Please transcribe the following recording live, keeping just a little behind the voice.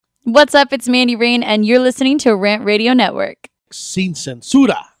What's up? It's Mandy Rain, and you're listening to Rant Radio Network. Sin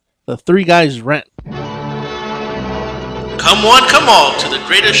Censura, the Three Guys Rant. Come all to the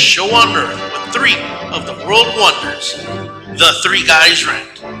greatest show on earth with three of the world wonders. The Three Guys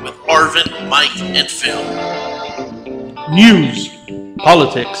Rant with Arvin, Mike, and Phil. News,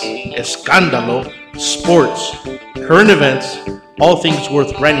 politics, escándalo, sports, current events, all things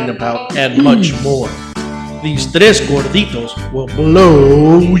worth ranting about, and much more. These tres gorditos will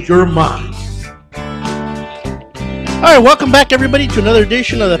blow your mind. All right, welcome back, everybody, to another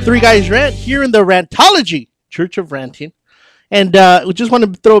edition of the Three Guys Rant here in the Rantology Church of Ranting. And we just want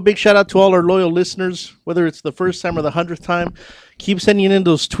to throw a big shout out to all our loyal listeners, whether it's the first time or the 100th time. Keep sending in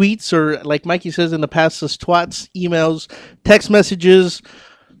those tweets, or like Mikey says in the past, those twats, emails, text messages,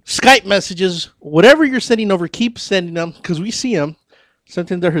 Skype messages, whatever you're sending over, keep sending them because we see them.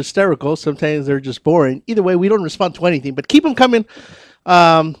 Sometimes they're hysterical. Sometimes they're just boring. Either way, we don't respond to anything, but keep them coming.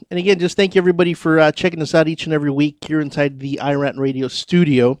 And again, just thank you, everybody, for checking us out each and every week here inside the iRant Radio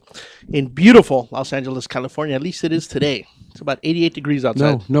studio in beautiful Los Angeles, California. At least it is today. It's about 88 degrees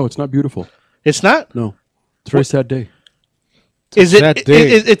outside. No, it's not beautiful. It's not? No. It's a very sad day.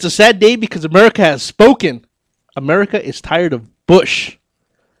 It's a sad day because America has spoken. America is tired of Bush.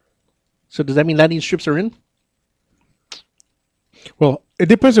 So does that mean landing strips are in? Well, it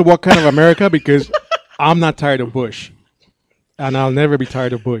depends on what kind of America, because I'm not tired of Bush. And I'll never be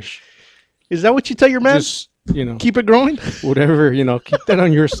tired of Bush. Is that what you tell your man? Just, keep it growing? Whatever, keep that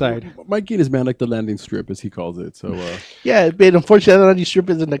on your side. Mikey and his man like the landing strip, as he calls it. So, yeah, but unfortunately, the landing strip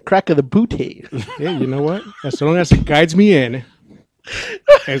is in the crack of the booty. Hey, you know what? As long as it guides me in,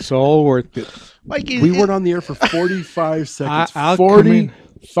 it's all worth it. Mikey, we weren't on the air for 45 seconds. I'll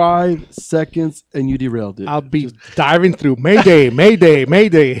 45 seconds, and you derailed it. I'll be diving through. Mayday, Mayday,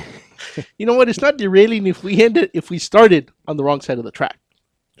 Mayday. You know what? It's not derailing if we started on the wrong side of the track.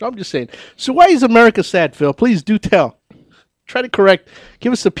 So I'm just saying. So why is America sad, Phil? Please do tell. Try to correct.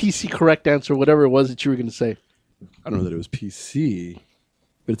 Give us a PC correct answer, whatever it was that you were going to say. I don't know that it was PC,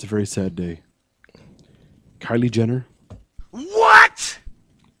 but it's a very sad day. Kylie Jenner. What?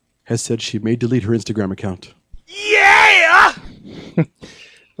 Has said she may delete her Instagram account. Yeah!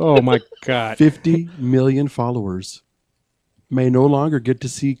 Oh, my God. 50 million followers may no longer get to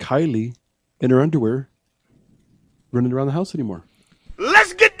see Kylie in her underwear running around the house anymore.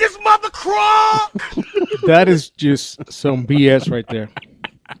 Let's get this mother crock! That is just some BS right there.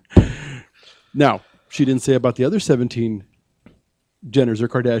 Now, she didn't say about the other 17 Jenners or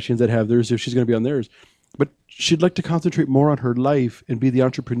Kardashians that have theirs if she's going to be on theirs. But she'd like to concentrate more on her life and be the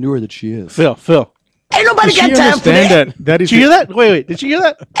entrepreneur that she is. Phil. Ain't nobody got time for that. That is Did you hear that? Wait. Did you hear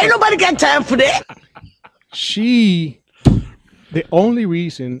that? Ain't nobody got time for that. The only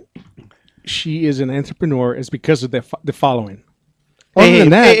reason she is an entrepreneur is because of the following. Other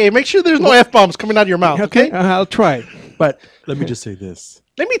than that, hey, make sure there's no F-bombs coming out of your mouth, okay? I'll try. But let me just say this.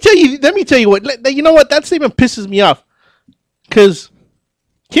 Let me tell you what. You know what? That statement pisses me off. Because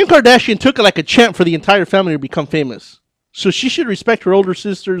Kim Kardashian took it like a champ for the entire family to become famous. So she should respect her older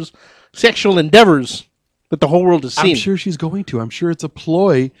sister's sexual endeavors that the whole world has seen. I'm sure she's going to. I'm sure it's a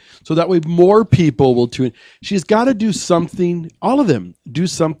ploy so that way more people will tune in. She's got to do something, all of them, do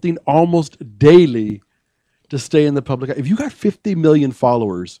something almost daily to stay in the public eye. If you got 50 million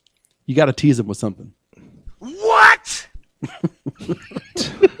followers, you got to tease them with something. What?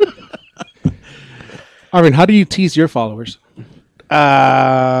 Arvin, how do you tease your followers?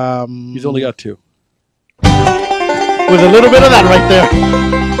 He's only got 2. With a little bit of that right there.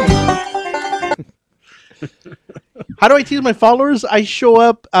 How do I tease my followers? I show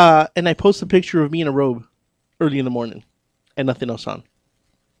up and I post a picture of me in a robe early in the morning and nothing else on.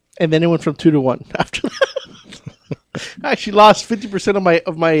 And then it went from 2 to 1 after that. I actually lost 50%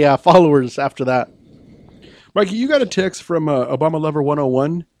 of my followers after that. Mikey, you got a text from Obama Lover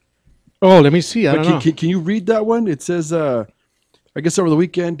 101. Oh, let me see. I don't know. Can you read that one? It says, I guess over the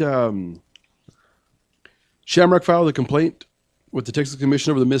weekend, Shamrock filed a complaint with the Texas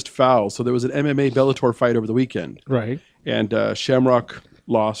Commission over the missed foul. So there was an MMA Bellator fight over the weekend. Right. And Shamrock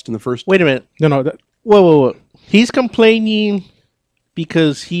lost in the first. Wait a minute. No. Whoa. He's complaining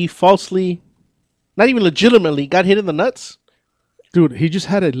because he falsely, not even legitimately, got hit in the nuts? Dude, he just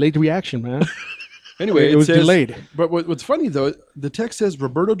had a late reaction, man. Anyway, it was delayed. But what's funny, though, the text says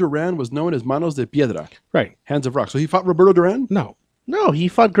Roberto Duran was known as Manos de Piedra. Right. Hands of rock. So he fought Roberto Duran? No, he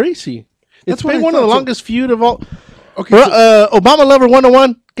fought Gracie. That's It's been one of the longest feud of all. Okay. Obama Lover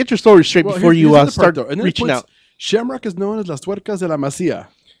 101, get your story straight before you here's the start part, though. And then reaching out. Shamrock is known as Las Tuercas de la Masia.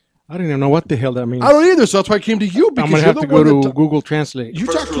 I don't even know what the hell that means. I don't either, so that's why I came to you. Because I'm gonna you're have to the go one to that Google Translate. you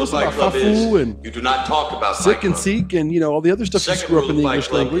talk First to rule us of Fight about Club Fafu is and you do not talk about Sick Fight and Club. Seek and all the other stuff you Second screw up rule in the of Fight English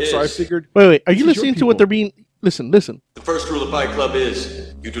Club language. So I is- figured, Wait. Are you These are your listening to what people. they're being? Listen. The first rule of Fight Club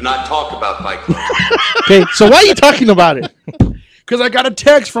is you do not talk about Fight Club. Okay, so why are you talking about it? because I got a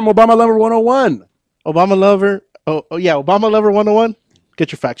text from Obama Lover 101. Obama lover. Oh yeah, Obama lover 101.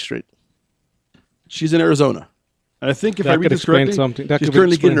 Get your facts straight. She's in Arizona. And I think if That I read could this explain correctly, something. That she's could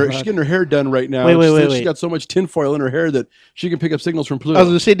currently explain getting her, a she's lot. getting her hair done right now. Wait, She wait, says wait, She's wait. got so much tinfoil in her hair that she can pick up signals from Pluto. I was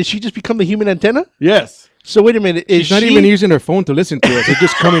gonna say, did she just become the human antenna? Yes. So wait a minute. Is She's not she, even using her phone to listen to us. They're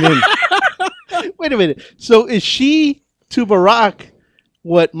just coming in. Wait a minute. So is she to Barack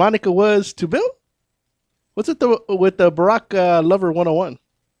what Monica was to Bill? What's it with the Barack lover 101?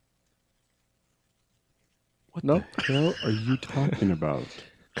 What No? the hell are you talking about?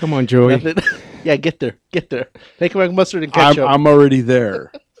 Come on, Joey. Nothing? Yeah, get there. Make like mustard and I'm, ketchup. I'm already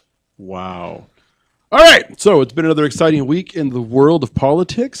there. Wow. All right. So it's been another exciting week in the world of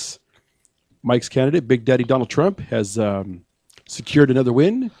politics. Mike's candidate, Big Daddy Donald Trump, has secured another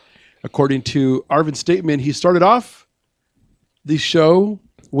win. According to Arvin's statement, he started off the show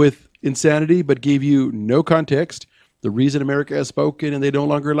with insanity, but gave you no context. The reason America has spoken and they no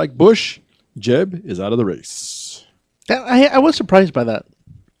longer like Bush, Jeb is out of the race. I was surprised by that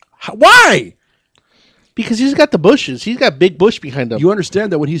Why? because he's got the bushes. He's got big bush behind him. You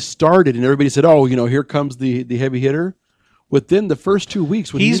understand that when he started and everybody said, oh, here comes the heavy hitter. Within the first 2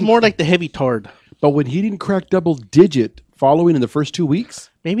 weeks, when he He's didn't- more like the heavy tard. But when he didn't crack double digit following in the first 2 weeks,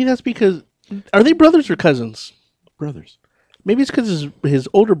 Maybe that's because are they brothers or cousins? brothers. Maybe it's because his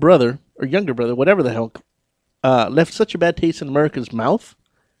older brother or younger brother, whatever the hell, left such a bad taste in America's mouth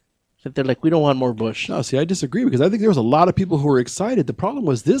that they're like, we don't want more Bush. No, see, I disagree because I think there was a lot of people who were excited. The problem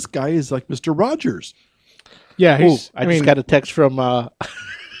was this guy is like Mr. Rogers. Yeah, Ooh, he's. I just got a text from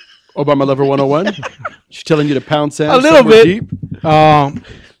Obama Lover 101. She's telling you to pound sand A little somewhere bit. deep.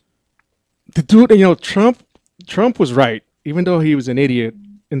 The dude, Trump was right, even though he was an idiot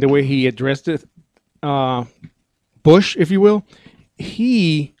in the way he addressed it. Bush, if you will,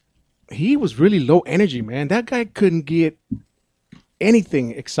 he was really low energy, man. That guy couldn't get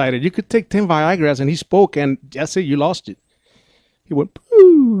anything excited. You could take 10 Viagra's and he spoke, and that's it. You lost it. He went.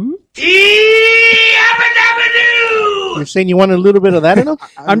 Pooh. You're saying you want a little bit of that in him?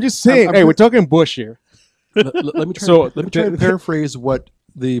 I'm just saying. Hey, we're talking Bush here. Let me try to paraphrase what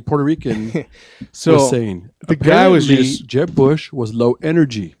the Puerto Rican So was saying. the guy was Apparently, just. Jeb Bush was low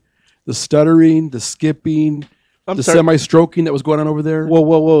energy. The stuttering, the skipping, the sorry. semi-stroking that was going on over there.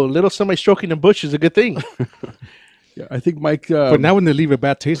 Whoa. Little semi stroking the bush is a good thing. Yeah, I think Mike. But now when they leave a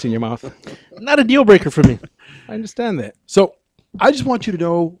bad taste in your mouth, Not a deal breaker for me. I understand that. So I just want you to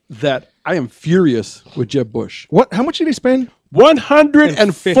know that I am furious with Jeb Bush. What? How much did he spend?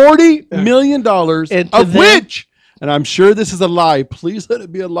 $140 million dollars, And to of them- which, and I'm sure this is a lie. Please let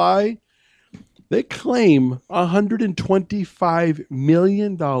it be a lie. They claim $125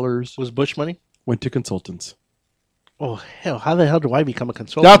 million Was Bush money? went to consultants. Oh, hell. How the hell do I become a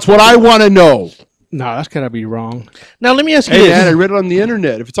consultant? That's what I want to know. No, that's gotta be wrong. Now, let me ask you Hey, this. man, I read it on the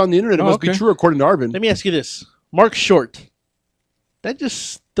internet. If it's on the internet, it Oh, must be okay. true according to Arvin. Let me ask you this. Mark Short. That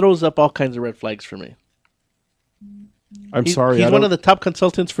just throws up all kinds of red flags for me. I'm sorry. He's I one don't- of the top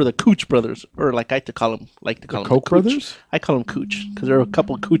consultants for the Cooch brothers, or like I like to call them. Koch brothers? I call them Cooch because there are a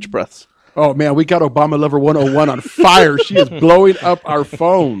couple of Cooch breaths. Oh, man, we got Obama Lover 101 on fire. She is blowing up our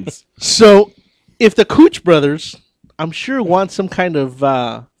phones. So, if the Cooch brothers, I'm sure, want some kind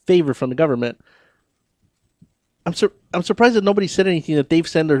of favor from the government, I'm surprised that nobody said anything that they've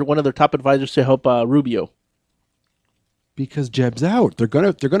sent one of their top advisors to help Rubio. Because Jeb's out. They're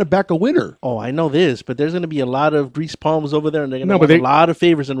gonna back a winner. Oh, I know this, but there's going to be a lot of grease palms over there, and they're going to No, but want a they- lot of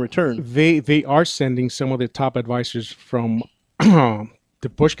favors in return. They are sending some of the top advisors from the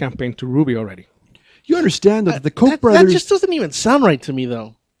Bush campaign to Rubio already. You understand that the Koch that brothers. just doesn't even sound right to me,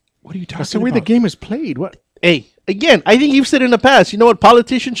 though. What are you talking That's the way about? the game is played. What? Hey, again, I think you've said in the past, you know what,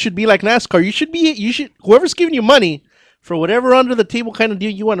 politicians should be like NASCAR. You should whoever's giving you money for whatever under the table kind of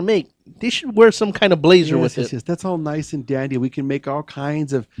deal you want to make, they should wear some kind of blazer with it. Yes, that's all nice and dandy. We can make all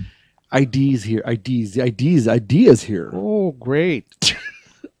kinds of ideas here. Ideas here. Oh, great.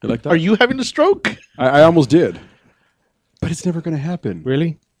 You like that? Are you having a stroke? I almost did. But it's never going to happen.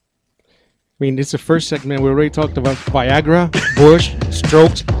 Really? I mean, it's the first segment. We already talked about Viagra, Bush,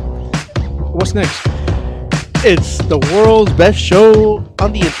 strokes. What's next? It's the world's best show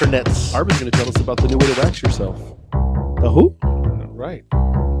on the internets. Arvin's going to tell us about the new way to wax yourself. The who? Right.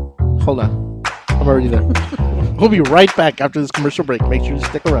 Hold on. I'm already there. We'll be right back after this commercial break. Make sure to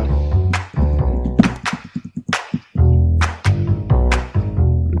stick around.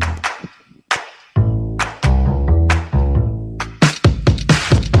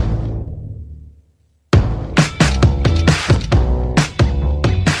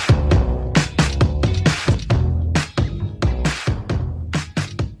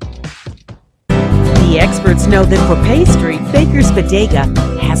 experts know that for pastry, Baker's Bodega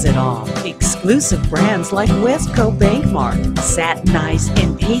has it all. Exclusive brands like Westco Bankmark, Satin Ice,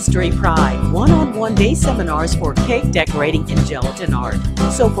 and Pastry Pride. One-on-one day seminars for cake decorating and gelatin art.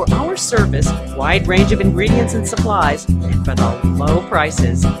 So for our service, wide range of ingredients and supplies, and for the low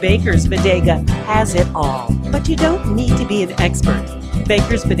prices, Baker's Bodega has it all. But you don't need to be an expert.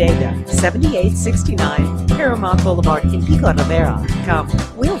 Baker's Bodega, 7869 Paramount Boulevard in Pico Rivera. Come,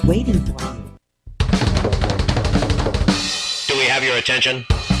 we're waiting for you. Do we have your attention?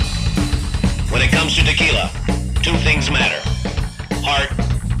 When it comes to tequila, two things matter: heart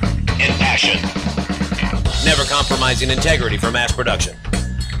and passion. Never compromising integrity for mass production.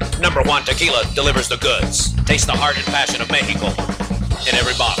 Number One Tequila delivers the goods. Taste the heart and passion of Mexico in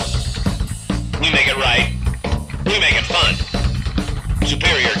every bottle. We make it right. We make it fun.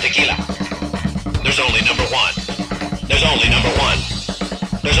 Superior tequila. There's only number one. There's only number one.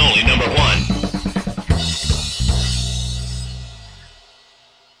 There's only number one.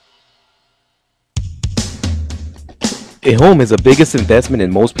 A home is the biggest investment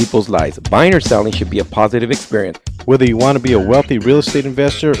in most people's lives. Buying or selling should be a positive experience. Whether you want to be a wealthy real estate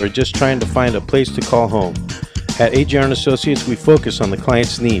investor or just trying to find a place to call home, at AJR & Associates, we focus on the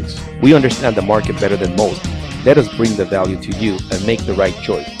client's needs. We understand the market better than most. Let us bring the value to you and make the right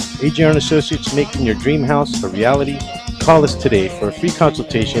choice. AJR & Associates, making your dream house a reality. Call us today for a free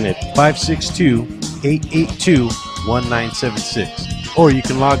consultation at 562-882-1976. Or you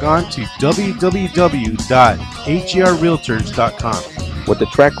can log on to www.agrrealtors.com. With a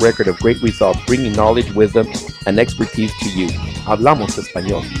track record of great results, bringing knowledge, wisdom, and expertise to you. Hablamos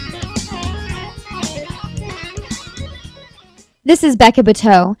español. This is Becca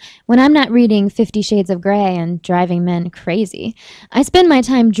Bateau. When I'm not reading 50 Shades of Grey and driving men crazy, I spend my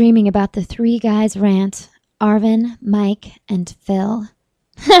time dreaming about the three guys rant: Arvin, Mike, and Phil.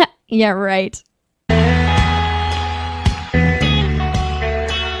 Yeah, right.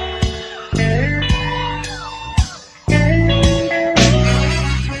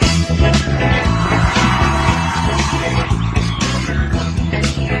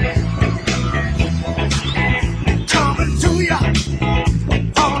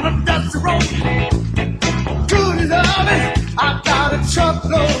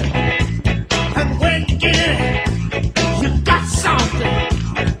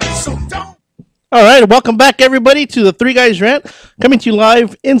 All right, welcome back, everybody, to the Three Guys Rant, coming to you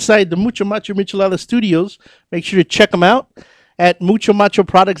live inside the Mucho Macho Michelada studios. Make sure to check them out at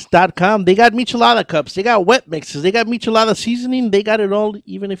muchomachoproducts.com. They got michelada cups, they got wet mixes, they got michelada seasoning, they got it all,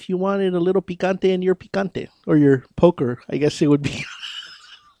 even if you wanted a little picante in your picante, or your poker, I guess it would be.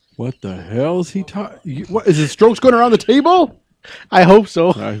 What the hell is he talking? What is his strokes going around the table? I hope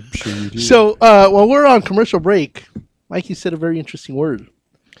so. I'm sure you do. So, while we're on commercial break, Mikey said a very interesting word.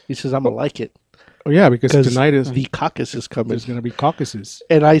 He says, I'm going to like it. Oh, yeah, because tonight is the caucus is coming. There's going to be caucuses.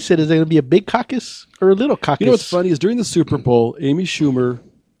 And I said, is there going to be a big caucus or a little caucus? You know what's funny is during the Super Bowl, Amy Schumer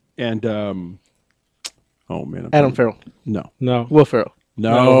and Adam Farrell. No. Will Ferrell.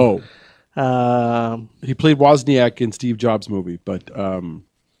 No. He played Wozniak in Steve Jobs' movie, but damn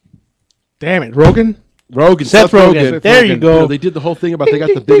it, Rogan. Seth Rogen. There you go. You know, they did the whole thing about they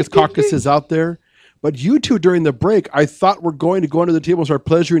got the biggest caucuses out there. But you two during the break, I thought we're going to go under the table and start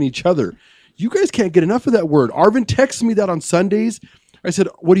pleasuring each other. You guys can't get enough of that word. Arvin texts me that on Sundays. I said,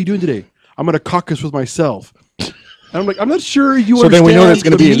 "What are you doing today?" "I'm going to caucus with myself." And I'm like, "I'm not sure you so understand." So then we know there's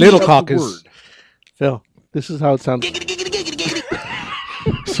going to be a little caucus. Phil, this is how it sounds.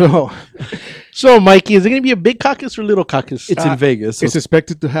 So Mikey, is it going to be a big caucus or little caucus? It's in Vegas. So it's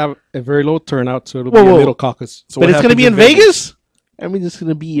expected to have a very low turnout, so it'll be a little caucus. So but it's going to be in Vegas? I mean, it's going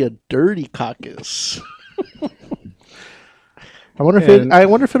to be a dirty caucus. I wonder if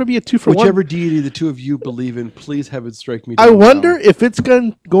it'll be a 2-for-1. Whichever deity the two of you believe in, please have it strike me. I wonder if it's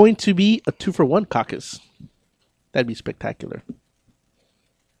going to be a 2-for-1 caucus. That'd be spectacular.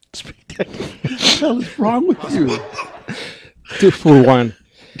 Spectacular. What the hell is wrong with you? 2-for-1.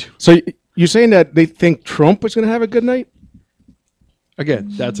 So you're saying that they think Trump is going to have a good night? Again,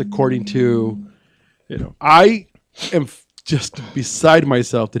 that's according to, I am just beside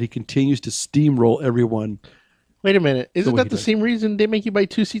myself that he continues to steamroll everyone. Wait a minute. Isn't that the same reason they make you buy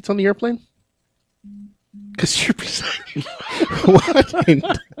 2 seats on the airplane? Because you're beside me. What?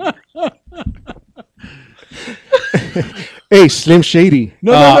 Hey, Slim Shady.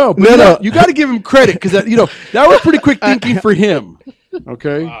 No. You got to give him credit because that was pretty quick thinking for him.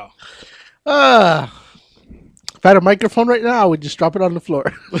 Okay. Wow. If I had a microphone right now, I would just drop it on the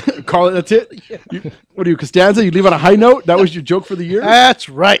floor. Call it. That's it. Yeah. What are you, Costanza? You leave on a high note? That was your joke for the year. That's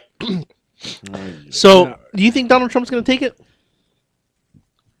right. So, do you think Donald Trump's going to take it?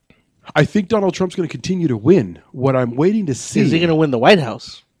 I think Donald Trump's going to continue to win. What I'm waiting to see Is he going to win the White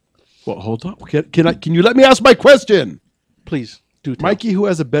House? Well, hold on. Can you let me ask my question? Please do. Tell. Mikey, who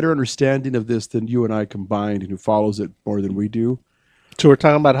has a better understanding of this than you and I combined, and who follows it more than we do. So we're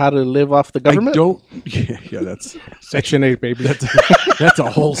talking about how to live off the government? I don't. Yeah, that's Section 8, baby. That's a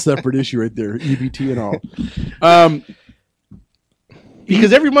whole separate issue right there, EBT and all.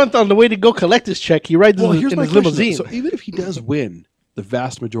 Because every month on the way to go collect his check, he rides in his limousine. So even if he does win the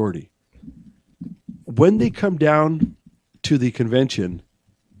vast majority, when they come down to the convention,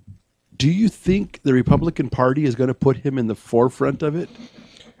 do you think the Republican Party is going to put him in the forefront of it?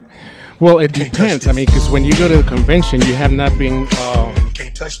 Well, it depends. I mean, because when you go to the convention, you have not been.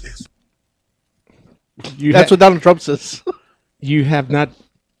 Can't touch this. That's what Donald Trump says. You have not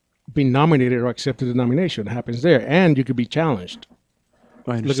been nominated or accepted the nomination. It happens there, and you could be challenged.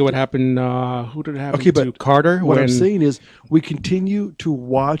 Look at what happened. Who did it happen to? Carter. What I'm saying is, we continue to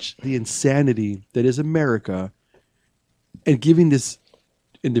watch the insanity that is America, and giving this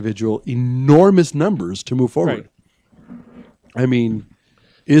individual enormous numbers to move forward. Right. I mean,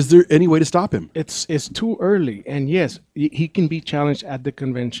 is there any way to stop him? It's too early, and yes, he can be challenged at the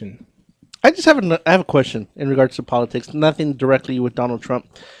convention. I have a question in regards to politics. Nothing directly with Donald Trump,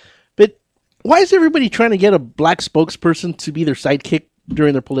 but why is everybody trying to get a black spokesperson to be their sidekick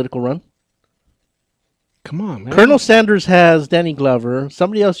during their political run? Come on, man. Colonel Sanders has Danny Glover.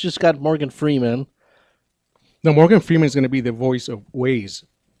 Somebody else just got Morgan Freeman. No, Morgan Freeman is going to be the voice of Waze.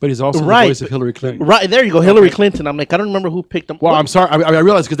 But he's also the voice of Hillary Clinton. Right, there you go, Hillary Clinton. I'm like, I don't remember who picked him. Well, I'm sorry. I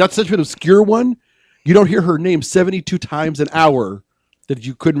realize because that's such an obscure one. You don't hear her name 72 times an hour that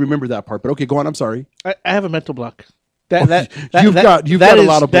you couldn't remember that part. But okay, go on. I'm sorry. I have a mental block. You've got a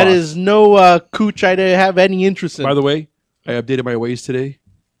lot of blocks. That is no cooch I have any interest in. By the way, I updated my Waze today,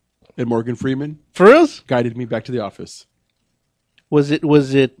 and Morgan Freeman for real guided me back to the office. Was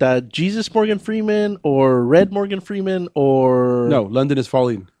it Jesus Morgan Freeman or Red Morgan Freeman or no? London is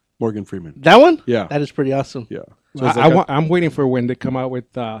Falling. Morgan Freeman. That one? Yeah, that is pretty awesome. Yeah, so I'm waiting for when they come out with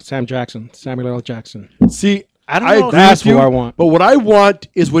Samuel L. Jackson. See, I don't know. That's what I want. But what I want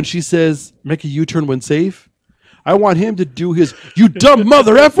is when she says, "Make a U-turn when safe." I want him to do his, "You dumb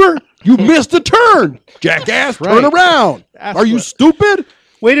mother effer! You missed a turn, jackass! Turn around! Are you stupid?"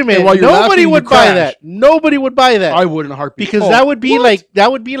 Wait a minute. Nobody would buy that. Nobody would buy that. I would in a heartbeat. Because that would be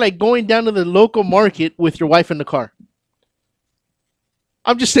like going down to the local market with your wife in the car.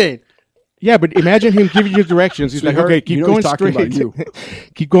 I'm just saying. Yeah, but imagine him giving you directions. He's like, okay, keep going straight.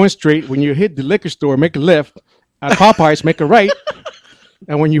 Keep going straight. When you hit the liquor store, make a left. At Popeyes, make a right.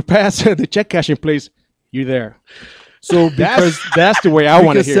 And when you pass the check cashing place, you're there. So that's the way I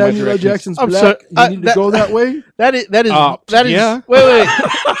want to hear my Samuel L. directions. Jackson's black, you need to go that way? That is yeah. Wait.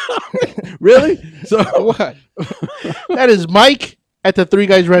 Really? So what? That is Mike at the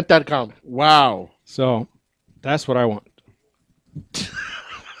 3guysrent.com. Wow. So that's what I want.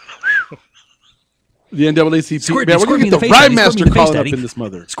 The NAACP. Squirt Man, me, we're going to in the get the face, Rhyme Daddy. Master Squirt me in the face, calling up Daddy. in this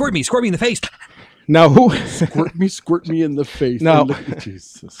mother. Squirt me in the face. No. Squirt me in the face. No.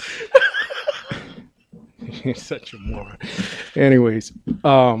 Jesus. You're such a moron. Anyways,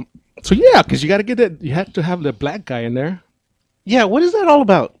 so yeah, because you got to get that. You have to have the black guy in there. Yeah, what is that all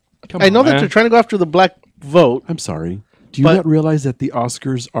about? Come I know on, that man. they're trying to go after the black vote. I'm sorry. Do you not realize that the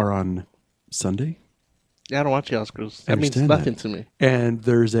Oscars are on Sunday? Yeah, I don't watch the Oscars. That means Understand nothing that. to me. And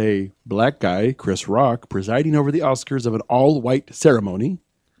there's a black guy, Chris Rock, presiding over the Oscars of an all-white ceremony.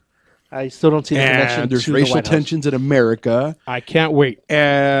 I still don't see the connection. And there's to the racial White House. tensions in America. I can't wait.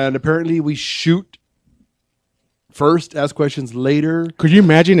 And apparently we shoot first, ask questions later. Could you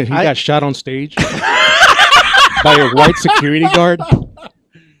imagine if he got shot on stage by a white security guard?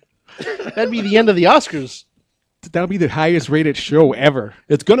 That'd be the end of the Oscars. That'll be the highest rated show ever.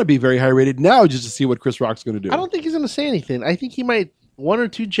 It's going to be very high rated now just to see what Chris Rock's going to do. I don't think he's going to say anything. I think he might one or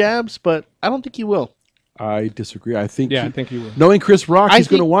two jabs, but I don't think he will. I disagree. I think I think he will. Knowing Chris Rock, he's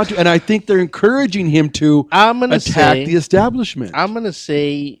going to want to, and I think they're encouraging him to attack the establishment. I'm going to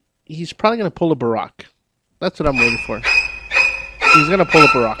say he's probably going to pull a Barack. That's what I'm waiting for. He's going to pull a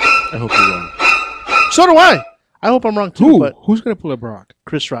Barack. I hope you're wrong. So do I. I hope I'm wrong too. Who? But Who's going to pull a Barack?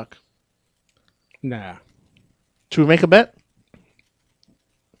 Chris Rock. Nah. Should we make a bet?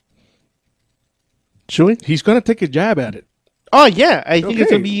 Should we? He's going to take a jab at it. Oh, yeah. I think it's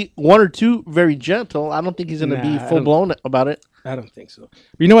Okay. going to be one or two very gentle. I don't think he's going to be Nah, full blown about it. I don't think so.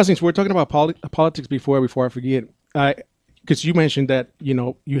 But you know what? Since we're talking about politics before I forget, because you mentioned that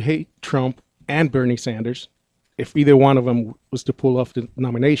you hate Trump and Bernie Sanders. If either one of them was to pull off the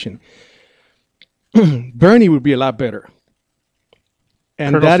nomination, Bernie would be a lot better.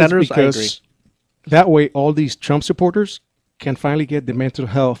 And Colonel that Sanders, is I agree. because that way all these Trump supporters can finally get the mental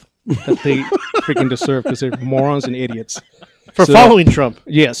health that they freaking deserve because they're morons and idiots. For following Trump.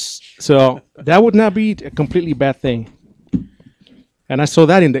 Yes. So that would not be a completely bad thing. And I saw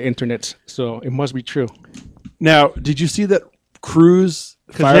that in the internet, so it must be true. Now, did you see that Cruz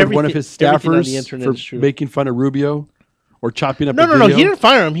fired one of his staffers for making fun of Rubio or chopping up a video? No, he didn't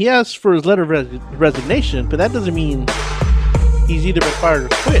fire him. He asked for his letter of resignation, but that doesn't mean he's either been fired or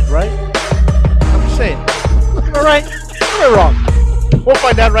quit, right? I'm just saying. All right, we're wrong. We'll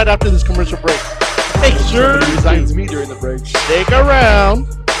find out right after this commercial break. Hey, sir. Resigns me during the break. Stick around.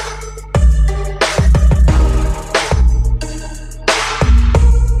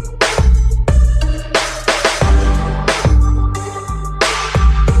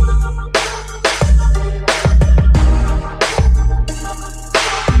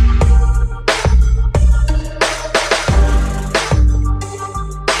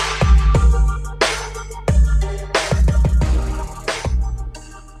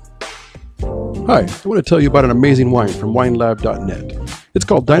 Hi, I want to tell you about an amazing wine from winelab.net. It's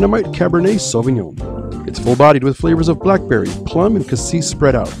called Dynamite Cabernet Sauvignon. It's full-bodied with flavors of blackberry, plum, and cassis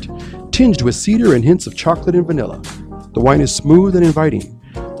spread out, tinged with cedar and hints of chocolate and vanilla. The wine is smooth and inviting.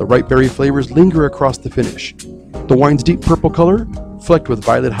 The ripe berry flavors linger across the finish. The wine's deep purple color, flecked with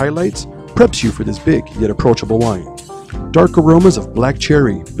violet highlights, preps you for this big yet approachable wine. Dark aromas of black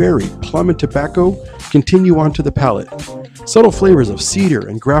cherry, berry, plum, and tobacco continue onto the palate. Subtle flavors of cedar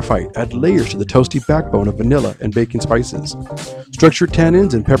and graphite add layers to the toasty backbone of vanilla and baking spices. Structured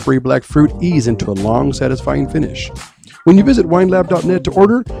tannins and peppery black fruit ease into a long, satisfying finish. When you visit winelab.net to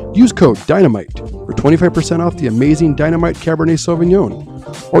order, use code DYNAMITE for 25% off the amazing Dynamite Cabernet Sauvignon.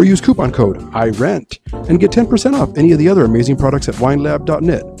 Or use coupon code iRant and get 10% off any of the other amazing products at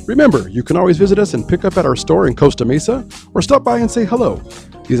winelab.net. Remember, you can always visit us and pick up at our store in Costa Mesa or stop by and say hello.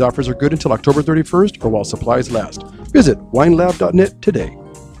 These offers are good until October 31st or while supplies last. Visit winelab.net today.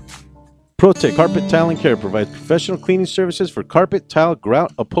 ProTech Carpet Tile and Care provides professional cleaning services for carpet, tile,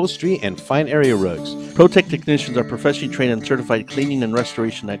 grout, upholstery, and fine area rugs. ProTech technicians are professionally trained and certified cleaning and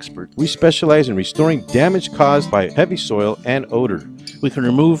restoration experts. We specialize in restoring damage caused by heavy soil and odor. We can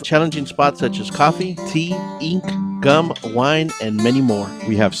remove challenging spots such as coffee, tea, ink, gum, wine, and many more.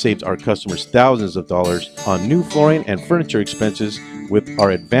 We have saved our customers thousands of dollars on new flooring and furniture expenses with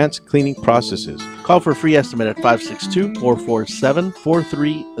our advanced cleaning processes. Call for a free estimate at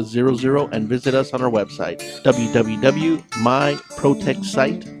 562-447-4300 and visit us on our website,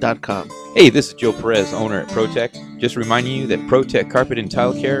 www.myprotechsite.com. Hey, this is Joe Perez, owner at ProTech. Just reminding you that ProTech Carpet and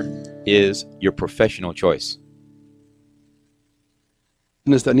Tile Care is your professional choice.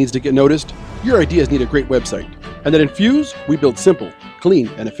 That needs to get noticed, your ideas need a great website. And at Infuse, we build simple, clean,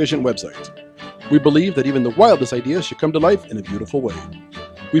 and efficient websites. We believe that even the wildest ideas should come to life in a beautiful way.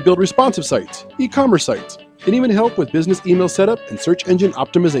 We build responsive sites, e-commerce sites, and even help with business email setup and search engine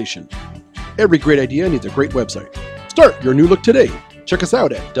optimization. Every great idea needs a great website. Start your new look today. Check us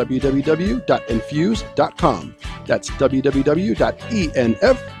out at www.infuse.com. That's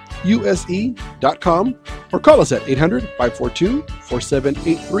www.enfuse.com, or call us at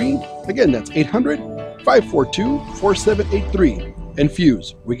 800-542-4783. Again, that's 800-542-4783.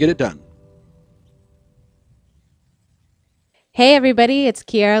 Infuse, we get it done. Hey everybody, it's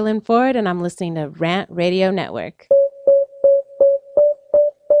Kiara Lynn Ford and I'm listening to Rant Radio Network.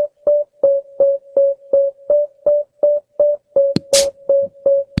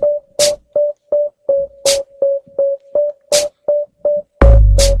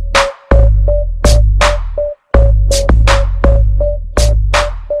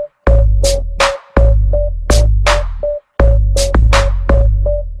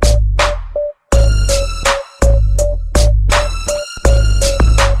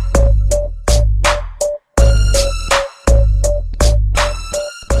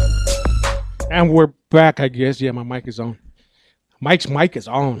 And we're back, I guess. Yeah, my mic is on. Mike's mic is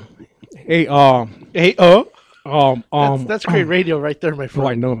on. Hey, that's great radio right there, my friend. Oh,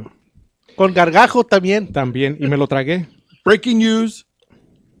 I know. Con gargajo también. También, y me lo tragué. Breaking news.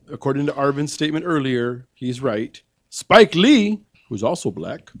 According to Arvin's statement earlier, he's right. Spike Lee, who's also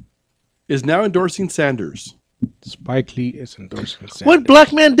black, is now endorsing Sanders. Spike Lee is endorsing Sanders. What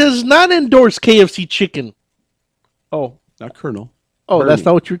black man does not endorse KFC chicken? Oh, not Colonel. Oh, Bernie. That's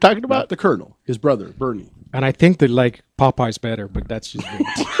not what you're talking about? Not the Colonel, his brother, Bernie. And I think they like Popeye's better, but that's just me.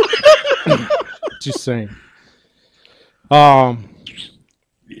 Just saying. Yeah.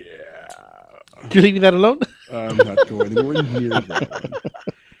 You're leaving that alone? I'm not going anywhere near that one.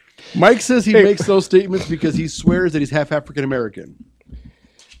 Mike says he makes those statements because he swears that he's half African American.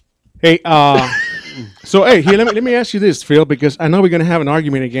 Hey, so hey, here, let me ask you this, Phil, because I know we're gonna have an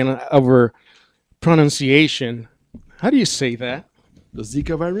argument again over pronunciation. How do you say that? The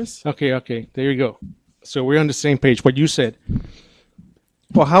Zika virus? Okay. There you go. So we're on the same page. What you said.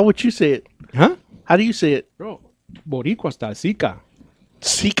 Well, how would you say it? Huh? How do you say it? Bro, Boricua está Zika.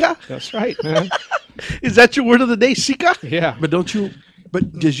 Zika? That's right, man. Is that your word of the day, Zika? Yeah.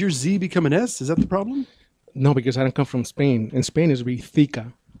 But does your Z become an S? Is that the problem? No, because I don't come from Spain. In Spain, it's be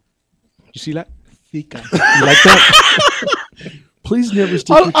Zika. You see that? Zika. You like that? Please never stick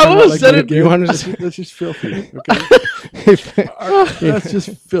your I tongue almost out like said that it. again. That's just filthy. Okay? That's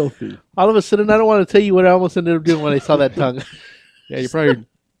just filthy. All of a sudden, I don't want to tell you what I almost ended up doing when I saw that tongue. Yeah, you probably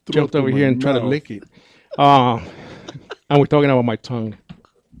jumped over through here my and tried to mouth. lick it. And we're talking about my tongue.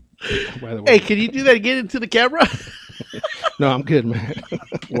 By the way. Hey, can you do that again into the camera? No, I'm good, man.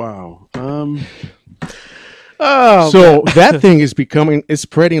 Wow. So that thing is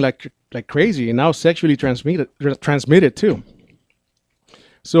spreading like crazy, and now sexually transmitted too.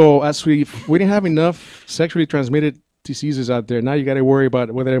 So as we didn't have enough sexually transmitted diseases out there, now you got to worry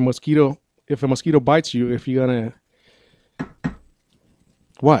about whether if a mosquito bites you, if you're gonna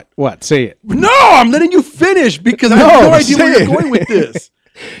what? Say it. No, I'm letting you finish because I have no idea where you're going with this.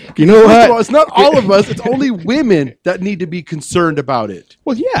 You know First what? of all, it's not all of us. It's only women that need to be concerned about it.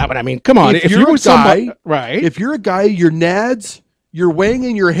 Well, yeah, but I mean, come on. If you're a guy, right? If you're a guy, your nads, your weighing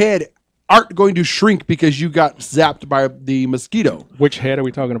in your head aren't going to shrink because you got zapped by the mosquito. Which head are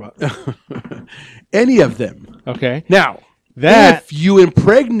we talking about? Any of them. Okay. Now, if you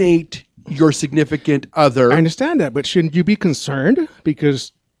impregnate your significant other, I understand that, but shouldn't you be concerned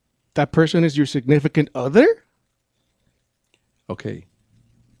because that person is your significant other? Okay.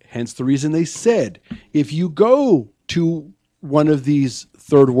 Hence the reason they said, if you go to one of these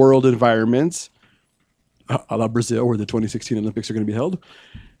third world environments, a la Brazil, where the 2016 Olympics are going to be held,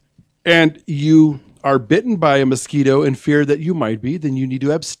 and you are bitten by a mosquito and fear that you might be, then you need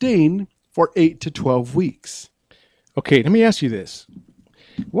to abstain for 8 to 12 weeks. Okay, let me ask you this.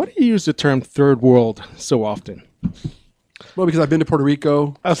 Why do you use the term third world so often? Well, because I've been to Puerto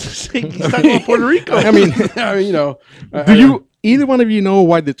Rico. I was saying, he's talking about Puerto Rico. I mean, you know. Do you either one of you know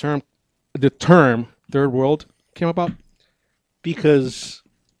why the term third world came about? Because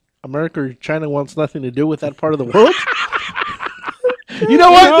America or China wants nothing to do with that part of the world. You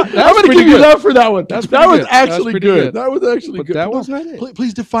know what? I'm going to give you love for that one. That was actually pretty good. That was actually But good. that was not it.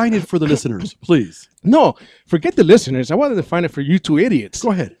 Please define it for the listeners, please. No, forget the listeners. I wanted to find it for you two idiots.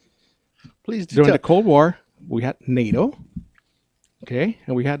 Go ahead. Please do. During the Cold War, we had NATO, okay,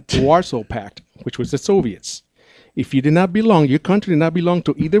 and we had the Warsaw Pact, which was the Soviets. If you did not belong, your country did not belong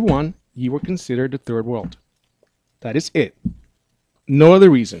to either one, you were considered the third world. That is it. No other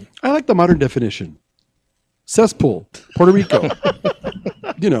reason. I like the modern definition. Cesspool, Puerto Rico.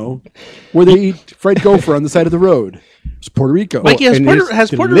 You know, where they eat fried gopher on the side of the road. It's Puerto Rico. Mikey, has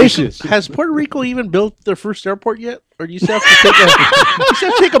delicious. Puerto Rico even built their first airport yet? Or do you still have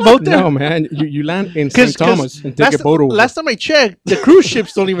to take a boat there? No, man. You land in St. Thomas and take a boat over. Last time I checked, the cruise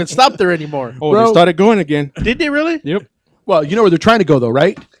ships don't even stop there anymore. Oh, they started going again. Did they really? Yep. Well, you know where they're trying to go, though,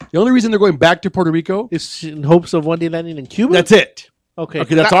 right? The only reason they're going back to Puerto Rico is in hopes of one day landing in Cuba? That's it. Okay.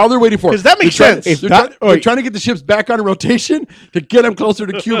 Okay, that's all they're waiting for. Because that makes sense. They're trying to get the ships back on rotation to get them closer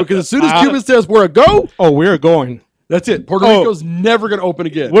to Cuba. Because as soon as Cuba says we're a go, we're going. That's it. Puerto Rico's never going to open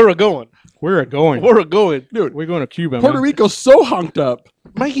again. We're a going. We're a going. We're a going. Dude, we're going to Cuba, Puerto man. Rico's so honked up.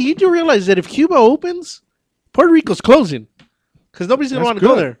 Mikey, you do realize that if Cuba opens, Puerto Rico's closing. Because nobody's going to want to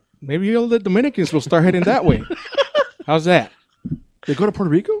go there. Maybe all the Dominicans will start heading that way. How's that? They go to Puerto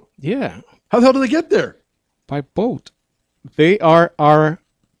Rico? Yeah. How the hell do they get there? By boat. They are our...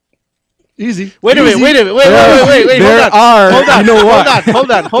 Easy. Wait a minute.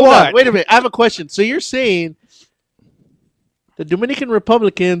 Hold on. Wait a minute. I have a question. So you're saying the Dominican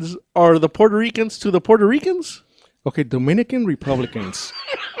Republicans are the Puerto Ricans to the Puerto Ricans? Okay, Dominican Republicans.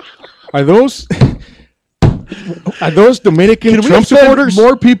 Are those Dominican Trump supporters?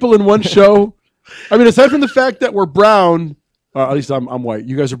 More people in one show. I mean, aside from the fact that we're brown, at least I'm white.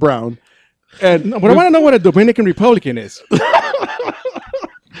 You guys are brown. And but I want to know what a Dominican Republican is.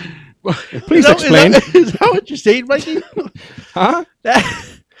 Please explain. Is that what you're saying, Mikey? Huh?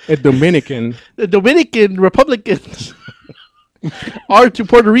 A Dominican. The Dominican Republicans are to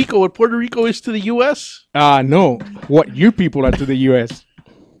Puerto Rico what Puerto Rico is to the U.S.? No. What you people are to the U.S.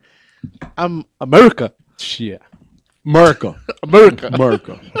 I'm America. Shit. America.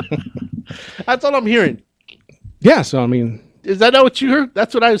 That's all I'm hearing. Yeah, so I mean... Is that not what you heard?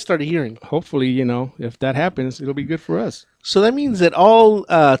 That's what I started hearing. Hopefully, if that happens, it'll be good for us. So that means that all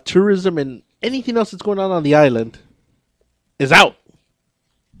tourism and anything else that's going on the island is out.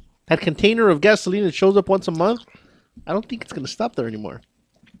 That container of gasoline that shows up once a month, I don't think it's going to stop there anymore.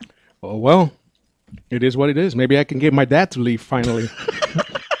 Oh, well, It is what it is. Maybe I can get my dad to leave finally.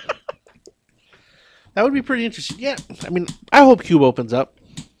 That would be pretty interesting. Yeah, I mean, I hope Cuba opens up.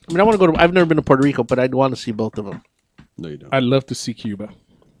 I mean, I want to go to. I've never been to Puerto Rico, but I'd want to see both of them. No, you don't. I'd love to see Cuba.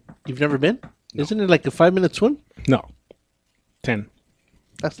 You've never been? No. Isn't it like a 5-minute swim? No, 10.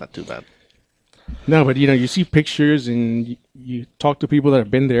 That's not too bad. No, but you see pictures and you talk to people that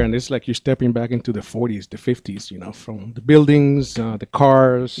have been there, and it's like you're stepping back into the 40s, the 50s. From the buildings, the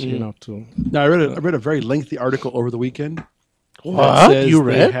cars, to. Now, I read a very lengthy article over the weekend. What? Says You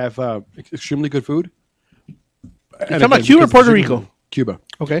read? They have extremely good food. You talking about Cuba or Puerto Rico? Cuba.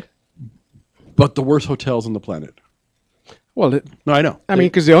 Okay. But the worst hotels on the planet. Well, no, I know. I mean,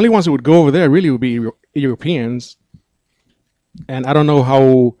 because the only ones who would go over there really would be Europeans. And I don't know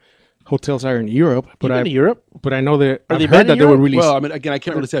how hotels are in Europe. But You've been to Europe? But I know that Are I've they heard bad that in they were Europe? really. Well, I mean, again, I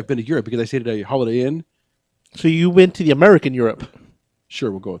can't really say I've been to Europe because I stayed at a Holiday Inn. So you went to the American Europe?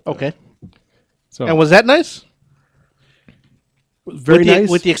 Sure, we'll go with that. Okay. So, and was that nice? Very nice.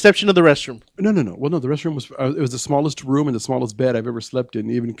 With the exception of the restroom. No. Well, no, the restroom was it was the smallest room and the smallest bed I've ever slept in,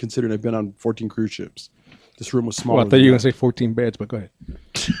 even considering I've been on 14 cruise ships. This room was smaller. Well, I thought you were going to say 14 beds, but go ahead.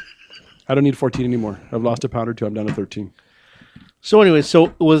 I don't need 14 anymore. I've lost a pound or two. I'm down to 13. So anyway,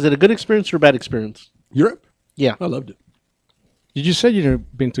 was it a good experience or a bad experience? Europe? Yeah. I loved it. You just said you've never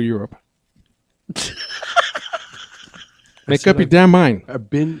been to Europe. Make up your damn mind.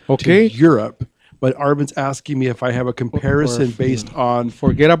 I've been to Europe, but Arvin's asking me if I have a comparison based on...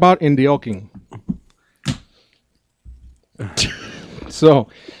 Forget about Indioking. So...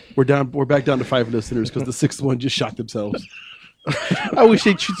 We're back down to 5 listeners because the 6th one just shot themselves. I wish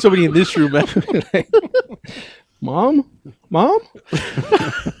they'd shoot somebody in this room, man. Mom?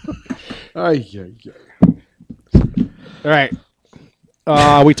 All right.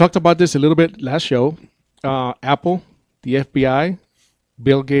 We talked about this a little bit last show. Apple, the FBI,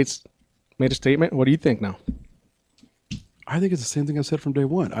 Bill Gates made a statement. What do you think now? I think it's the same thing I said from day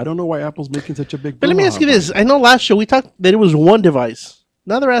one. I don't know why Apple's making such a big... But let me ask you this. I know last show we talked that it was one device.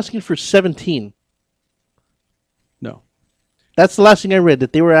 Now they're asking for 17. No. That's the last thing I read,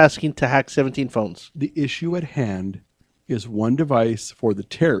 that they were asking to hack 17 phones. The issue at hand is one device for the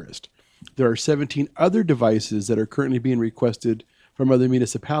terrorist. There are 17 other devices that are currently being requested from other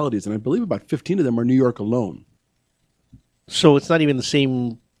municipalities, and I believe about 15 of them are New York alone. So it's not even the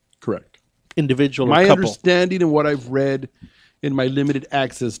same correct individual or my couple. Understanding and what I've read in my limited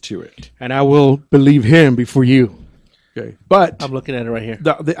access to it. And I will believe him before you. Okay, but I'm looking at it right here.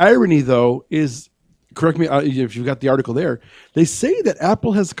 The irony, though, is, correct me if you've got the article there, they say that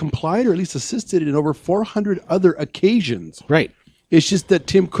Apple has complied or at least assisted in over 400 other occasions. Right. It's just that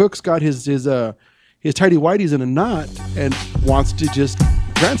Tim Cook's got his tidy whities in a knot and wants to just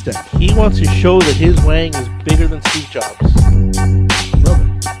grandstand. He wants to show that his wang is bigger than Steve Jobs.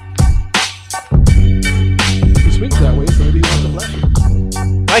 He swings that way, so maybe he wants to flash it.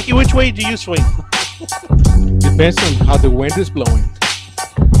 Mikey, which way do you swing? Depends on how the wind is blowing.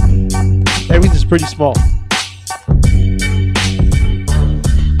 Everything's pretty small.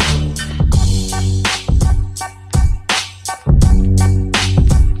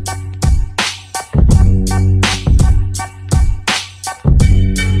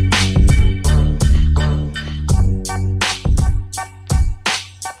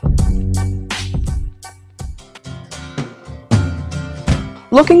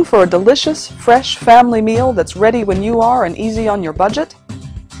 Looking for a delicious, fresh family meal that's ready when you are and easy on your budget?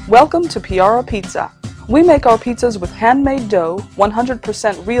 Welcome to Piara Pizza. We make our pizzas with handmade dough,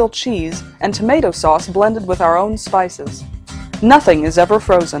 100% real cheese, and tomato sauce blended with our own spices. Nothing is ever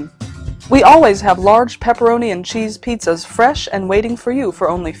frozen. We always have large pepperoni and cheese pizzas fresh and waiting for you for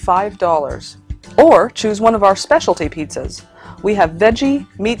only $5. Or choose one of our specialty pizzas. We have veggie,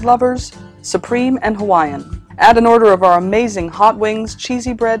 meat lovers, supreme, and Hawaiian. Add an order of our amazing hot wings,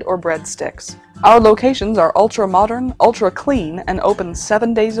 cheesy bread, or breadsticks. Our locations are ultra-modern, ultra-clean, and open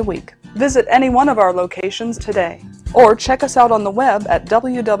 7 days a week. Visit any one of our locations today, or check us out on the web at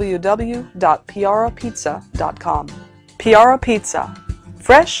www.piarapizza.com. Piara Pizza.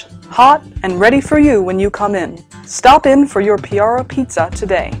 Fresh, hot, and ready for you when you come in. Stop in for your Piara Pizza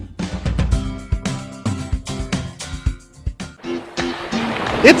today.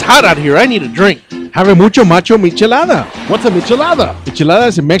 It's hot out here. I need a drink. Have a mucho macho michelada. What's a michelada? Michelada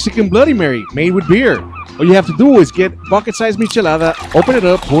is a Mexican Bloody Mary made with beer. All you have to do is get bucket-sized michelada, open it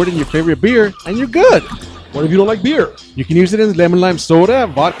up, pour it in your favorite beer, and you're good. What if you don't like beer? You can use it in lemon lime soda,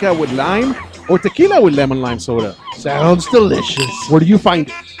 vodka with lime, or tequila with lemon lime soda. Sounds delicious. Where do you find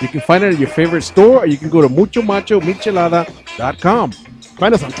it? You can find it at your favorite store, or you can go to muchomachomichelada.com.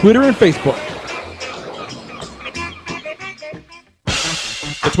 Find us on Twitter and Facebook.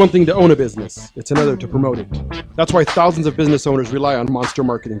 The It's one thing to own a business. It's another to promote it. That's why thousands of business owners rely on Monster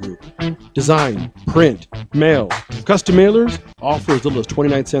Marketing Group. Design, print, mail, custom mailers, all for as little as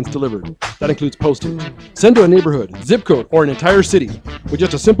 29 cents delivered. That includes postage. Send to a neighborhood, zip code, or an entire city. With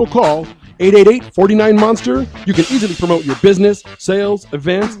just a simple call, 888-49-MONSTER, you can easily promote your business, sales,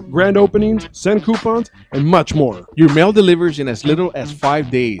 events, grand openings, send coupons, and much more. Your mail delivers in as little as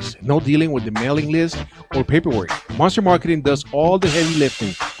 5 days. No dealing with the mailing list or paperwork. Monster Marketing does all the heavy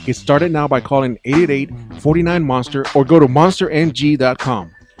lifting. Get started now by calling 888-49-MONSTER or go to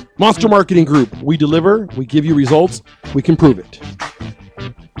monsterng.com. Monster Marketing Group. We deliver, we give you results, we can prove it.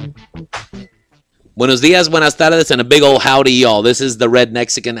 Buenos dias, buenas tardes, and a big old howdy, y'all. This is the Red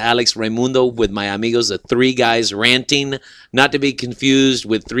Mexican Alex Raimundo with my amigos, the Three Guys Ranting, not to be confused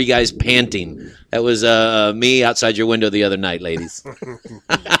with Three Guys Panting. That was me outside your window the other night, ladies.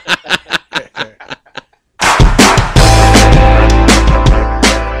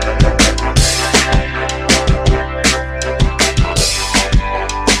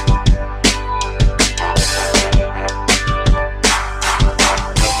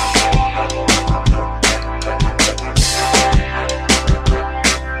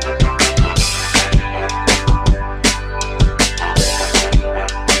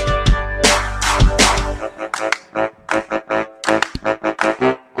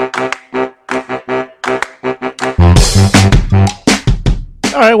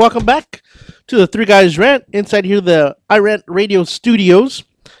 All right, welcome back to the Three Guys Rant inside here, the iRant Radio Studios.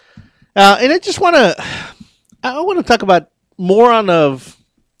 And I just want to talk about more on of,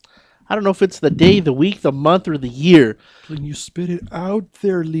 I don't know if it's the day, the week, the month, or the year. Can you spit it out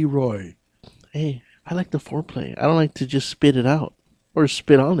there, Leroy? Hey, I like the foreplay. I don't like to just spit it out or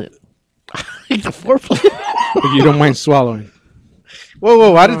spit on it. I like the foreplay. But you don't mind swallowing.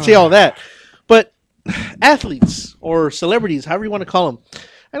 Whoa, I didn't say all that. But athletes or celebrities, however you want to call them.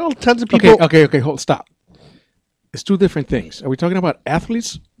 I know tons of people. Okay, stop. It's two different things. Are we talking about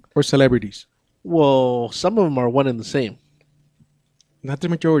athletes or celebrities? Well, some of them are one and the same. Not the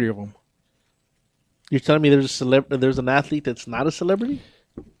majority of them. You're telling me there's an athlete that's not a celebrity?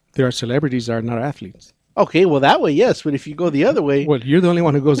 There are celebrities that are not athletes. Okay, well, that way, yes. But if you go the other way... Well, you're the only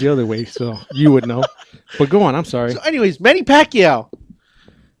one who goes the other way, so you would know. But go on, I'm sorry. So anyways, Manny Pacquiao.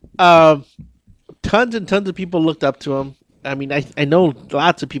 Tons and tons of people looked up to him. I mean, I know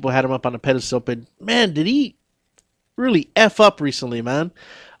lots of people had him up on a pedestal, but man, did he really F up recently, man.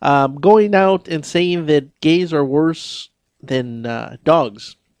 Going out and saying that gays are worse than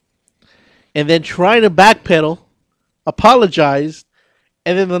dogs. And then trying to backpedal, apologize,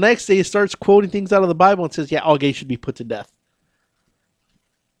 and then the next day he starts quoting things out of the Bible and says, yeah, all gays should be put to death.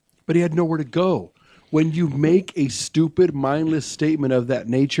 But he had nowhere to go. When you make a stupid, mindless statement of that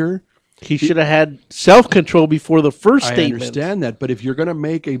nature... He should have had self-control before the first statement. I understand that, but if you're going to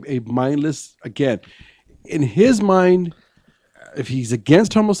make a mindless, again, in his mind, if he's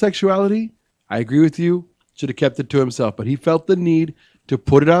against homosexuality, I agree with you, should have kept it to himself. But he felt the need to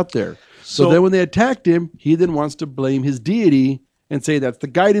put it out there. So then when they attacked him, he then wants to blame his deity and say that's the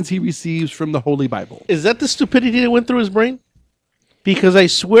guidance he receives from the Holy Bible. Is that the stupidity that went through his brain? Because I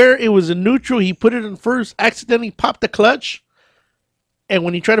swear it was in neutral. He put it in first, accidentally popped the clutch. And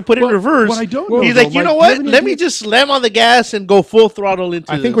when he tried to put it in reverse, he's like, you know what? Let me just slam on the gas and go full throttle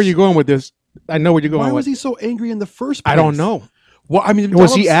into I think where you're going with this, I know where you're going with. Why was he so angry in the first place? I don't know. Well, I mean,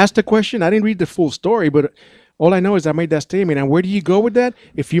 was he asked the question? I didn't read the full story, but all I know is I made that statement. And where do you go with that?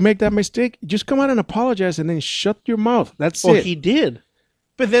 If you make that mistake, just come out and apologize and then shut your mouth. That's it. He did.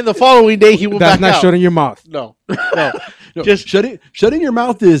 But then the following day, he went back out. That's not shutting your mouth. No. No. Just shutting your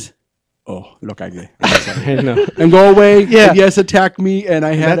mouth is... Oh, look, I get it. And go away. Yeah. And yes, attack me. And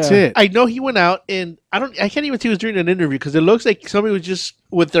I had it. I know he went out, and I can't even see he was doing an interview because it looks like somebody was just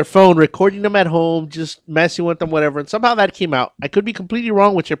with their phone recording them at home, just messing with them, whatever. And somehow that came out. I could be completely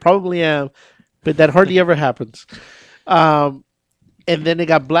wrong, which I probably am, but that hardly ever happens. And then it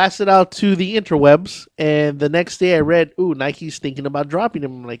got blasted out to the interwebs. And the next day I read, Nike's thinking about dropping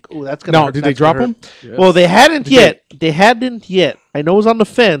him. I'm like, that's going to hurt. No, did they drop him? Yes. Well, they hadn't yet. They hadn't yet. I know it was on the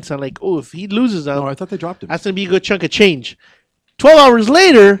fence. I'm like, if he loses them. No, I thought they dropped him. That's going to be a good chunk of change. 12 hours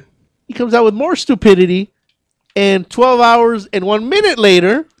later, he comes out with more stupidity. And 12 hours and 1 minute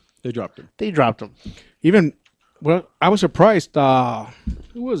later, they dropped him. I was surprised.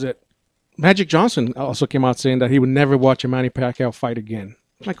 Who was it? Magic Johnson also came out saying that he would never watch a Manny Pacquiao fight again.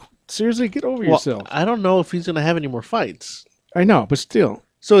 Like, seriously, get over yourself. I don't know if he's going to have any more fights. I know, but still.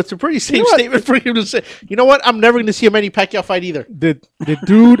 So it's a pretty safe statement for him to say, you know what? I'm never going to see a Manny Pacquiao fight either. The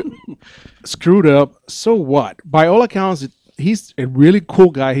dude screwed up. So what? By all accounts, he's a really cool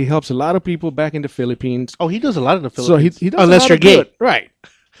guy. He helps a lot of people back in the Philippines. Oh, he does a lot in the Philippines. So he does unless you're gay. Right.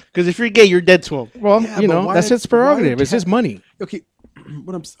 Because if you're gay, you're dead to him. Well, Yeah, you but know, why that's his prerogative. It's his attack- money. Okay,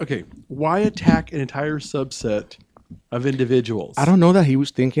 why attack an entire subset of individuals? I don't know that he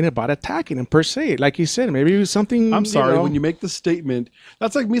was thinking about attacking him per se. Like he said, maybe it was something. I'm sorry, know. when you make the statement,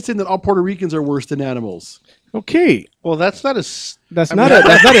 that's like me saying that all Puerto Ricans are worse than animals. Okay, Well, that's not a. that's not a.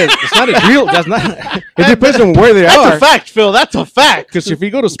 That's not a. It's not a real. That's not. It depends on where they That's are. a fact, Phil. That's a fact. Because if you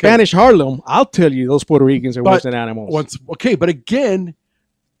go to Spanish Harlem, I'll tell you those Puerto Ricans are worse than animals. But again,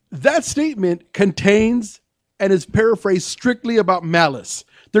 that statement contains and is paraphrased strictly about malice.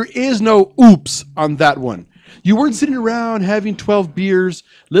 There is no oops on that one. You weren't sitting around having 12 beers,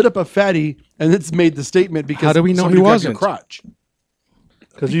 lit up a fatty, and it's made the statement because How do we know he somebody grabbed your wasn't? crotch.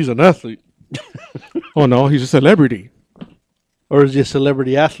 Because he's an athlete. Oh no, he's a celebrity. Or is he a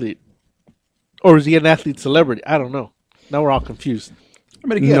celebrity athlete? Or is he an athlete celebrity? I don't know. Now we're all confused. I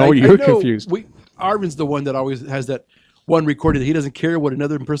mean, again, No, I you're know confused. Arvin's the one that always has that one recorded. He doesn't care what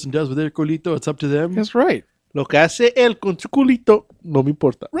another person does with their culito. It's up to them. That's right. Lo que hace él con su culito no me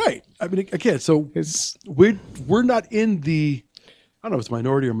importa. Right. I mean, again, so we're not in the, I don't know if it's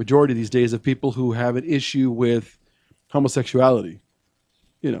minority or majority these days of people who have an issue with homosexuality.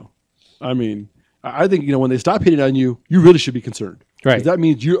 You know, I mean, I think, when they stop hitting on you, you really should be concerned. 'Cause Right. that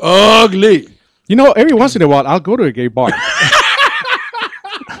means you're ugly. You know, every once in a while, I'll go to a gay bar.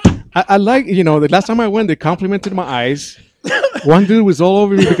 I like, the last time I went, they complimented my eyes. One dude was all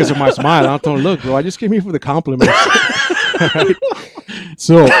over me because of my smile. I told him, look, bro, I just came here for the compliments. Right?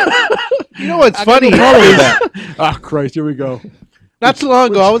 So, You know what's I got funny? no problem with that. Ah, Christ, here we go. Not too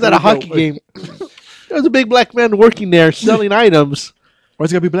long ago, I was at a hockey game. There was a big black man working there selling items.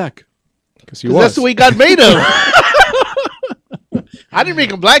 Why's it gotta be black? Because he 'Cause was. that's the way God made him. I didn't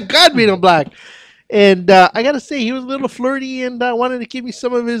make him black. God made him black. And I got to say, he was a little flirty and wanted to give me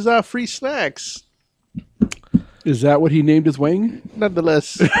some of his free snacks. Is that what he named his wing?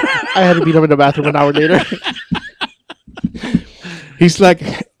 Nonetheless, I had to beat him in the bathroom an hour later. He's like,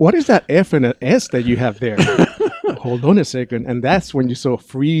 what is that F and an S that you have there? Hold on a second. And that's when you saw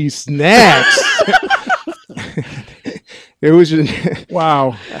free snacks. It was just,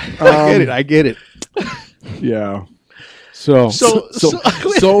 wow. I get it. Yeah.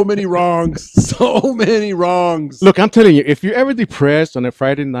 So many wrongs. So many wrongs. Look, I'm telling you, if you're ever depressed on a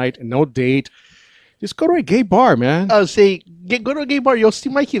Friday night and no date, just go to a gay bar, man. Go to a gay bar. You'll see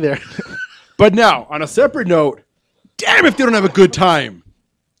Mikey there. But now, on a separate note, damn if they don't have a good time.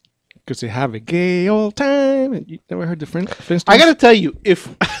 Because they have a gay old time. And you never heard the Flintstones? I got to tell you, if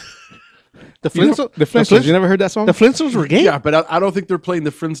the Flintstones, you never heard that song? The Flintstones were gay? Yeah, but I don't think they're playing the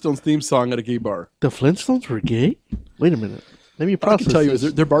Flintstones theme song at a gay bar. The Flintstones were gay? Wait a minute. Let me I process can tell you,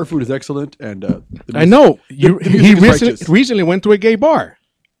 this. their bar food is excellent, and I know. the music He is righteous. recently went to a gay bar.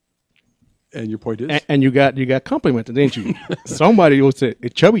 And your point is? And you got complimented, didn't you? Somebody was a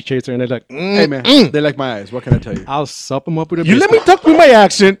chubby chaser, and they're like, Hey, man, they like my eyes. What can I tell you? I'll sup them up with a You biscuit. let me talk with my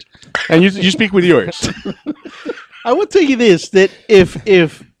accent, and you speak with yours. I will tell you this, that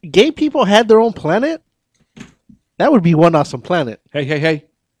if gay people had their own planet, that would be one awesome planet. Hey.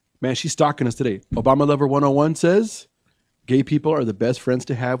 Man, she's stalking us today. Obama Lover 101 says, gay people are the best friends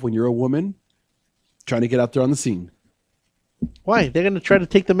to have when you're a woman trying to get out there on the scene. Why? They're going to try to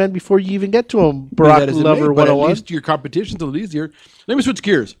take the men before you even get to them. Be Barack that as it Lover may, but at 101. least your competition's a little easier. Let me switch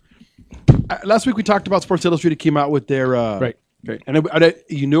gears. Last week we talked about Sports Illustrated came out with their right. Okay, and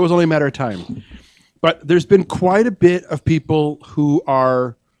you knew it was only a matter of time. But there's been quite a bit of people who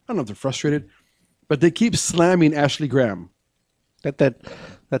are, I don't know if they're frustrated, but they keep slamming Ashley Graham.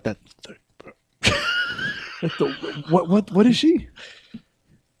 What is she?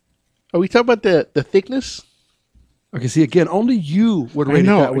 Are we talking about the thickness? Okay, see, again, only you would rate it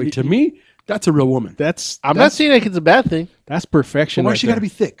know. that way. To me, that's a real woman. I'm not saying like it's a bad thing. That's perfection. But why right she got to there. be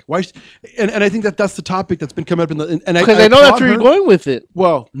thick? Why? And I think that's the topic that's been coming up in the. Because I know that's where you're going with it.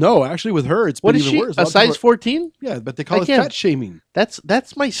 Well, no, actually, with her, it's What been is even she? worse. A size 14? Yeah, but they call it Again, fat shaming. That's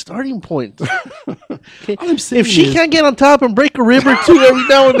my starting point. Okay? All I'm saying If she is- can't get on top and break a rib or two every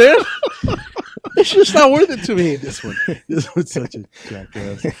now and then, it's just not worth it to me. This one's such a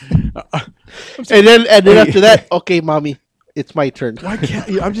jackass. And then after that, okay, mommy, it's my turn. Why can't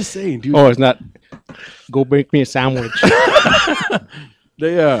you? I'm just saying, dude. Oh, it's not. Go make me a sandwich. I'm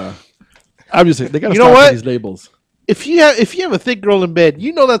just saying they got to You know stop with what? these labels. If you have a thick girl in bed,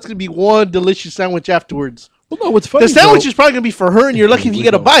 you know that's gonna be one delicious sandwich afterwards. Well, no, what's funny? The sandwich though- is probably gonna be for her, and you're lucky if you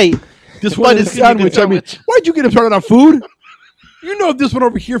get a bite. This But one it's is gonna be a sandwich. good I mean, sandwich. why'd you get him started on food? You know this one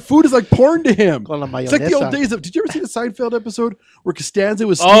over here. Food is like porn to him. Con la It's like the old mayonesa. days of. Did you ever see the Seinfeld episode where Costanza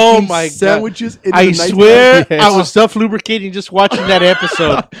was Oh sneaking my God. sandwiches? Into I the night swear time? I was self-lubricating just watching that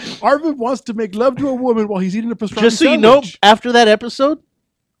episode. Arvin wants to make love to a woman while he's eating a pastrami Just so you know, sandwich. after that episode,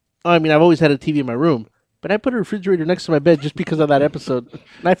 I mean, I've always had a TV in my room, but I put a refrigerator next to my bed just because of that episode.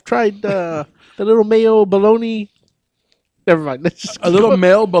 And I've tried the little mayo bologna. Never mind. Let's just A little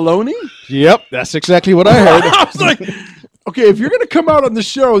male baloney? Yep, that's exactly what I heard. I was like, okay, if you're going to come out on the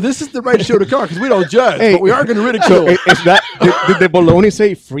show, this is the right show to come because we don't judge, Hey, but we are going to ridicule. So, is that did the bologna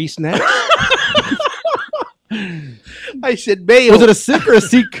say free snacks? I said mayo. Was it a sick or a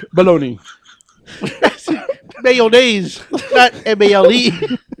seek baloney? Mayonnaise, not M-A-L-E.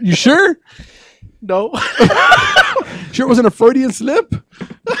 You sure? No. Sure it wasn't a Freudian slip?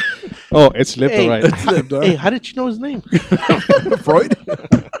 Oh, it slipped, Hey, all right. It slipped, huh? Hey, how did you know his name? Freud?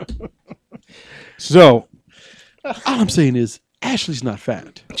 So, All I'm saying is Ashley's not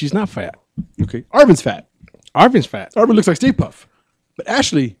fat. she's not fat. Okay. Arvin's fat. Arvin's fat. Arvin looks like Stay Puff. But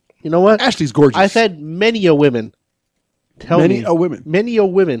Ashley, You know what? Ashley's gorgeous. I've had many a women tell me. Many a women. Many a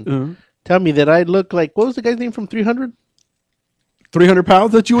women Uh-huh. tell me that I look like, what was the guy's name from 300? 300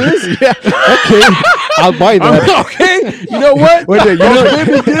 pounds that you is? Yeah. Okay. I'll buy that. Okay. You know what? Wait, you know, Those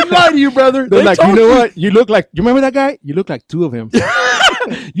women didn't lie to you, brother. they're They like, you told know what? You look like, you remember that guy? You look like two of him.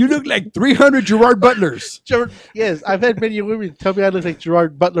 You look like 300 Gerard Butlers. Yes, I've had many women tell me I look like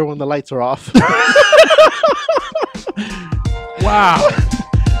Gerard Butler when the lights are off. Wow.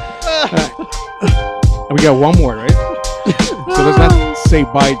 And we got one more, right? So let's not say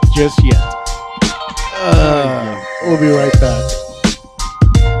bye just yet. We'll be right back.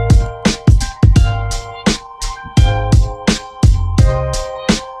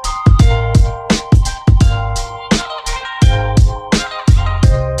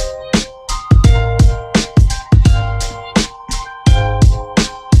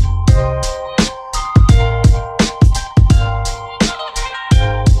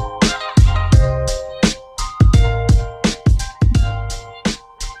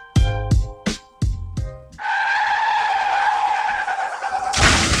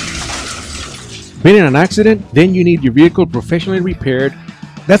 Been in an accident? Then you need your vehicle professionally repaired.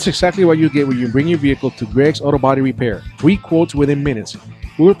 That's exactly what you get when you bring your vehicle to Greg's Auto Body Repair. Free quotes within minutes.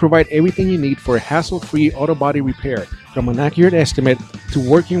 We will provide everything you need for a hassle-free auto body repair, from an accurate estimate to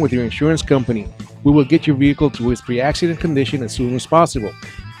working with your insurance company. We will get your vehicle to its pre-accident condition as soon as possible.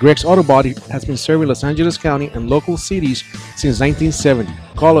 Greg's Auto Body has been serving Los Angeles County and local cities since 1970.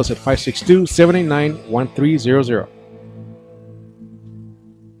 Call us at 562-789-1300.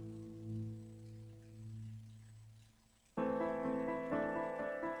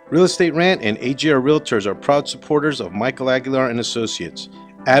 Real Estate Rant and AGR Realtors are proud supporters of Michael Aguilar and Associates,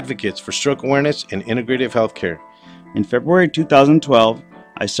 advocates for stroke awareness and integrative healthcare. In February 2012,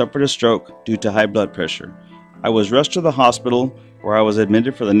 I suffered a stroke due to high blood pressure. I was rushed to the hospital where I was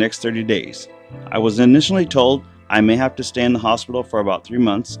admitted for the next 30 days. I was initially told I may have to stay in the hospital for about 3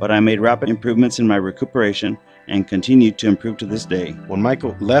 months, but I made rapid improvements in my recuperation and continued to improve to this day. When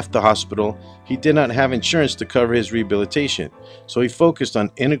Michael left the hospital, he did not have insurance to cover his rehabilitation, so he focused on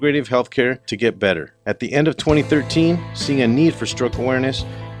integrative healthcare to get better. At the end of 2013, seeing a need for stroke awareness,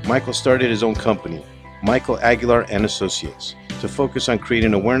 Michael started his own company, Michael Aguilar and Associates, to focus on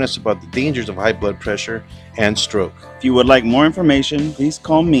creating awareness about the dangers of high blood pressure and stroke. If you would like more information, please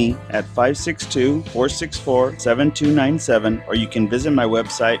call me at 562-464-7297, or you can visit my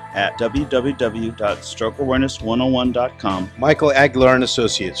website at www.strokeawareness101.com. Michael Aguilar and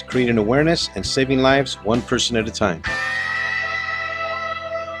Associates, creating awareness and saving lives one person at a time.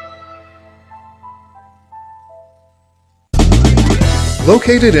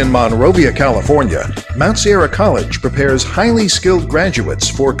 Located in Monrovia, California, Mount Sierra College prepares highly skilled graduates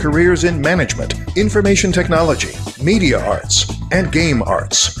for careers in management, information technology, media arts, and game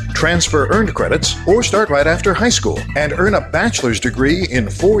arts. Transfer earned credits or start right after high school and earn a bachelor's degree in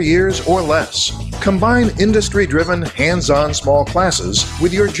 4 years or less. Combine industry-driven, hands-on small classes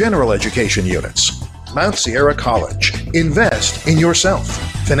with your general education units. Mount Sierra College. Invest in yourself.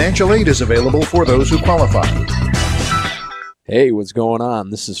 Financial aid is available for those who qualify. Hey, what's going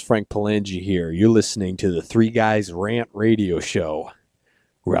on? This is Frank Palangi here. You're listening to the Three Guys Rant radio show.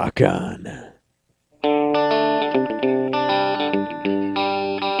 Rock on.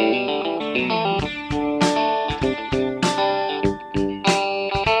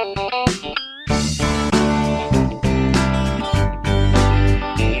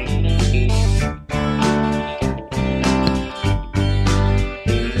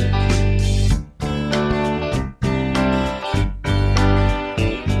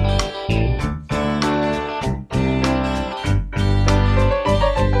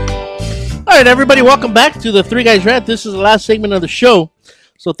 All right, everybody, welcome back to the Three Guys Rant. This is the last segment of the show.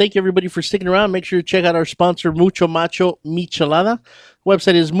 So thank you, everybody, for sticking around. Make sure to check out our sponsor, Mucho Macho Michelada.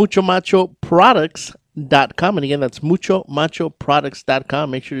 Website is muchomachoproducts.com. muchomachoproducts.com. And again, that's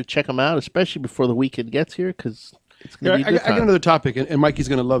muchomachoproducts.com. Make sure to check them out, especially before the weekend gets here, because it's going to be I got another topic, and Mikey's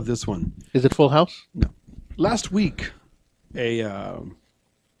going to love this one. Is it Full House? No. Last week, a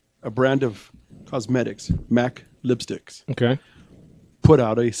brand of cosmetics, MAC lipsticks, put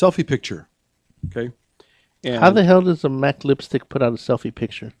out a selfie picture. Okay. And how the hell does a MAC lipstick put out a selfie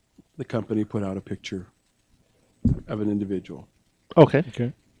picture? The company put out a picture of an individual.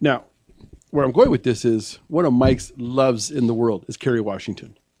 Okay. Now, where I'm going with this is one of Mike's loves in the world is Kerry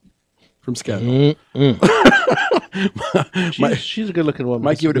Washington from Scandal. She's a good-looking woman.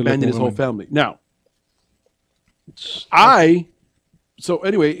 Mikey would abandon his whole family. Now, so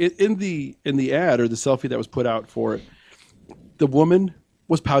anyway, in the ad or the selfie that was put out for it, the woman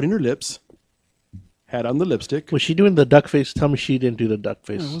was pouting her lips, had on the lipstick. Was she doing the duck face? Tell me she didn't do the duck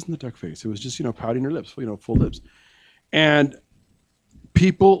face. No, it wasn't the duck face. It was just, pouting her lips, full lips. And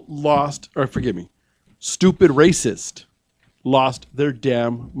people lost, or forgive me, stupid racist lost their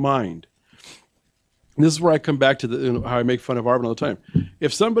damn mind. And this is where I come back to how I make fun of Arvin all the time.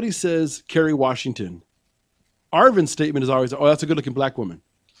 If somebody says Kerry Washington, Arvin's statement is always, "Oh, that's a good-looking black woman."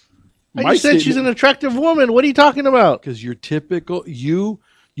 I just said she's an attractive woman. What are you talking about? Because you're typical. You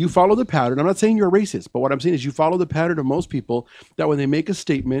follow the pattern. I'm not saying you're a racist, but what I'm saying is you follow the pattern of most people that when they make a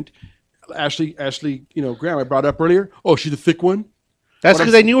statement, Ashley, Graham, I brought up earlier. Oh, she's a thick one. That's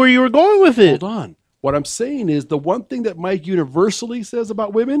because I knew where you were going with it. Hold on. What I'm saying is the one thing that Mike universally says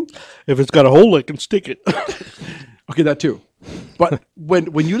about women, if it's got a hole, I can stick it. Okay, that too. But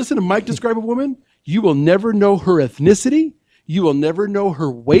when you listen to Mike describe a woman, you will never know her ethnicity. You will never know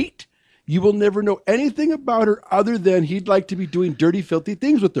her weight. You will never know anything about her other than he'd like to be doing dirty, filthy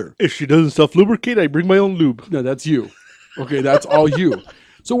things with her. If she doesn't self-lubricate, I bring my own lube. No, that's you. Okay, that's all you.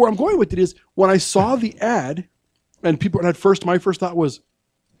 So where I'm going with it is when I saw the ad and people, and my first thought was,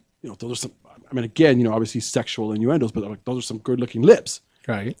 those are some, again, obviously sexual innuendos, but those are some good looking lips.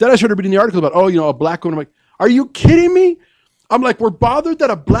 Right. Then I started reading the article about, a black woman. I'm like, are you kidding me? I'm like, we're bothered that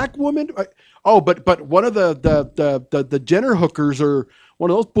a black woman. But one of the Jenner hookers or one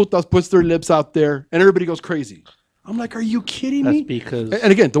of those putas puts their lips out there and everybody goes crazy. I'm like, are you kidding me? That's because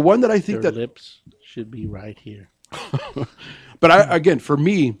and again, the one that I think their that lips should be right here. But for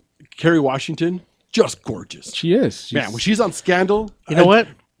me, Kerry Washington, just gorgeous. She is. Man, when she's on Scandal, you know what?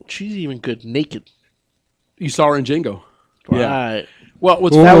 She's even good naked. You saw her in Django. Right. Yeah. Well,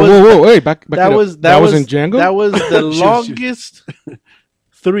 whoa, hey, back that was in Django? That was the longest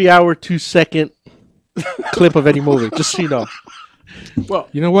 3-hour 2-second clip of any movie. Just so you know. Well,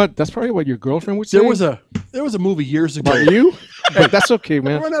 you know what? That's probably what your girlfriend would say. There was a movie years ago. About you? But that's okay,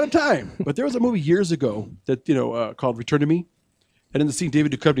 man. We're running out of time. But there was a movie years ago that called Return to Me, and in the scene,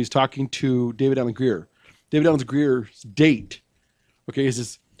 David Duchovny is talking to David Allen Greer. David Allen Greer's date, is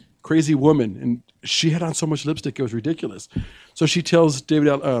this crazy woman, and she had on so much lipstick it was ridiculous. So she tells David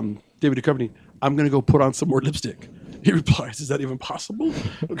Duchovny, "I'm going to go put on some more lipstick." He replies, "Is that even possible?"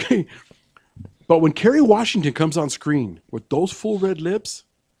 Okay. But when Kerry Washington comes on screen with those full red lips,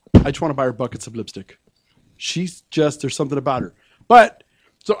 I just want to buy her buckets of lipstick. There's something about her. But,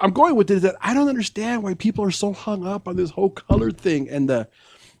 so I'm going with this that I don't understand why people are so hung up on this whole color thing and the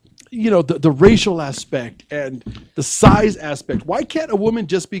racial aspect and the size aspect. Why can't a woman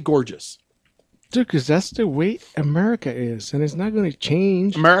just be gorgeous? Dude, because that's the way America is, and it's not going to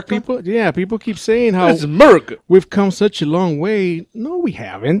change. America? People keep saying how it's America. We've come such a long way. No, we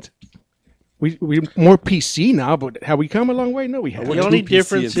haven't. We're more PC now, but have we come a long way? No, we haven't. The only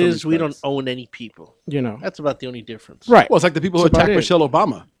difference is we don't own any people. That's about the only difference. Right. Well, it's like the people who attack Michelle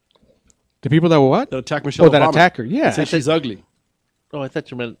Obama. The people that were what? That attack Michelle Obama. That attack her, yeah. Say she's ugly. Oh, I thought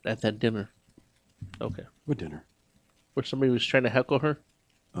you meant at that dinner. Okay. What dinner? Where somebody was trying to heckle her?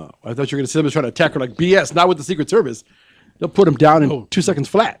 Oh, I thought you were going to say somebody was trying to attack her like BS, not with the Secret Service. They'll put him down in 2 seconds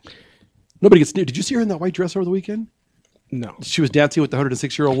flat. Nobody gets near. Did you see her in that white dress over the weekend? No. She was dancing with the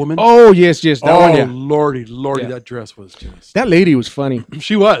 106-year-old woman. Oh, yes. That one, yeah. Lordy, Yeah. that dress was just... That lady was funny.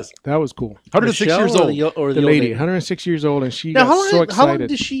 She was. That was cool. 106 years old. Or the lady, 106 years old, and she now, got so excited. How long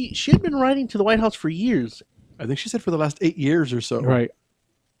did she had been riding to the White House for years. I think she said for the last 8 years or so. Right.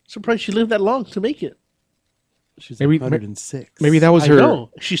 Surprised she lived that long to make it. She's 106. Maybe that was her.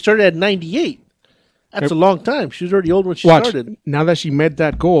 No, she started at 98. That's a long time. She was already old when she started. Now that she met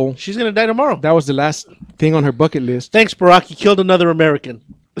that goal, she's going to die tomorrow. That was the last thing on her bucket list. Thanks, Barack. You killed another American.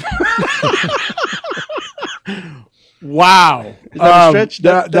 Wow. Is that a stretch?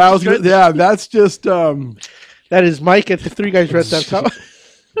 That was good. Yeah, that's just... that is Mike at the 3guysrant.com.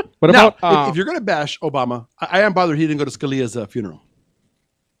 What about... Now, if you're going to bash Obama, I am bothered he didn't go to Scalia's funeral.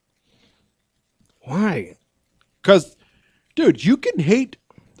 Why? Because, dude, you can hate...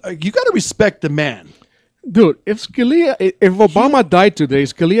 you got to respect the man. Dude, if Obama died today,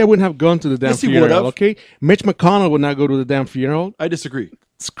 Scalia wouldn't have gone to the damn Yes, he would have. funeral, okay? Mitch McConnell would not go to the damn funeral. I disagree.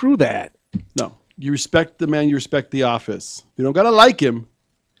 Screw that. No. You respect the man, you respect the office. You don't got to like him,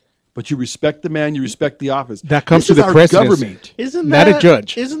 but you respect the man, you respect the office. That comes This to is the our presidency. government. Isn't Not that a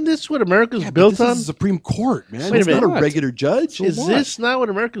judge. Isn't this what America's But built this on? is the Supreme Court, man. Wait a It's not minute. a regular judge. Is this not what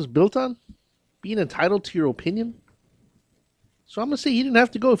America's built on? Being entitled to your opinion? So I'm going to say he didn't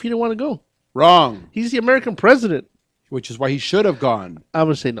have to go if he didn't want to go. Wrong. He's the American president. Which is why he should have gone. I'm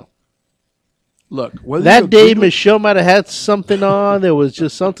going to say no. Look, whether That you day, agree with- Michelle might have had something on. There was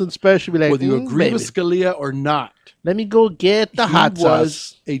just something special. Be like, whether you agree baby, with Scalia or not, let me go get the he hot was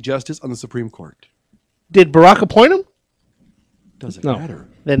sauce. a justice on the Supreme Court. Did Barack appoint him? Doesn't No. matter.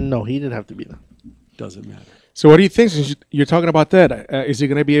 Then no, he didn't have to be there. Doesn't matter. So what do you think? Since you're talking about that, is he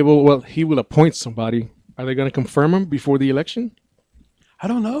going to be able? Well, he will appoint somebody. Are they going to confirm him before the election? I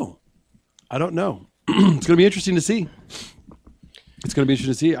don't know. It's going to be interesting to see.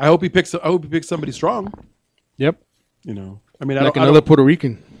 I hope he picks somebody strong. Yep. You know, I mean, Like another Puerto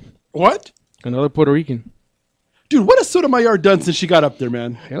Rican. What? Another Puerto Rican. Dude, what has Sotomayor done since she got up there,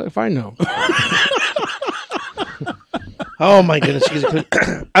 man? Hell if I know. Oh my goodness!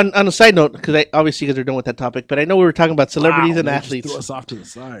 On a side note, because obviously you guys are done with that topic, but I know we were talking about celebrities and man, just athletes. threw us off to the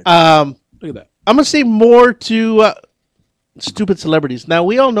side. Look at that. I'm gonna say more to stupid celebrities. Now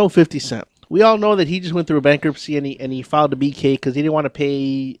we all know 50 Cent. We all know that he just went through a bankruptcy and he filed a BK because he didn't want to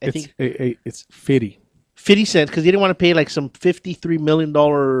pay. It's 50 cents because he didn't want to pay like some $53 million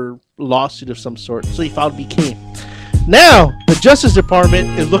lawsuit of some sort. So he filed BK. Now the Justice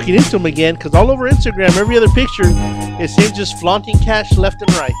Department is looking into him again because all over Instagram, every other picture is him just flaunting cash left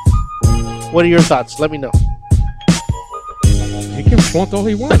and right. What are your thoughts? Let me know. He can flaunt all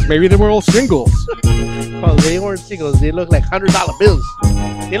he wants. Maybe they were all singles. Well, they weren't singles. They look like $100 bills.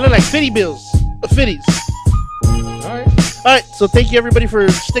 They look like 50 bills. 50s. All right. So thank you everybody for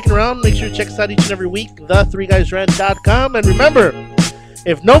sticking around. Make sure you check us out each and every week. The3guysrant.com. And remember,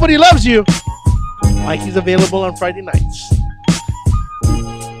 if nobody loves you, Mikey's available on Friday nights.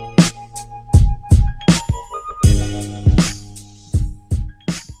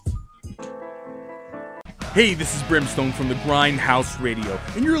 Hey, this is Brimstone from the Grindhouse Radio,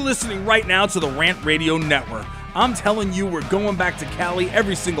 and you're listening right now to the Rant Radio Network. I'm telling you, we're going back to Cali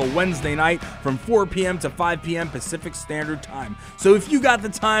every single Wednesday night from 4 p.m. to 5 p.m. Pacific Standard Time. So if you got the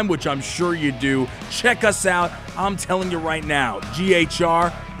time, which I'm sure you do, check us out. I'm telling you right now,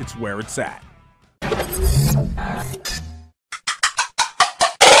 GHR, it's where it's at.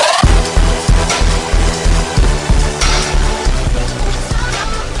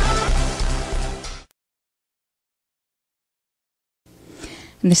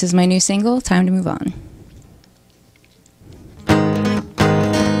 And this is my new single, Time to Move On.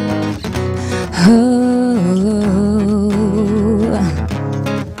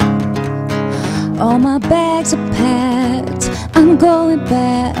 All my bags are packed. I'm going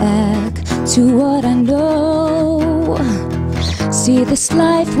back to what I know. See, this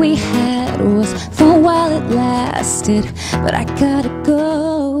life we had was fun while it lasted, but I gotta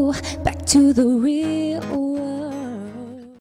go back to the real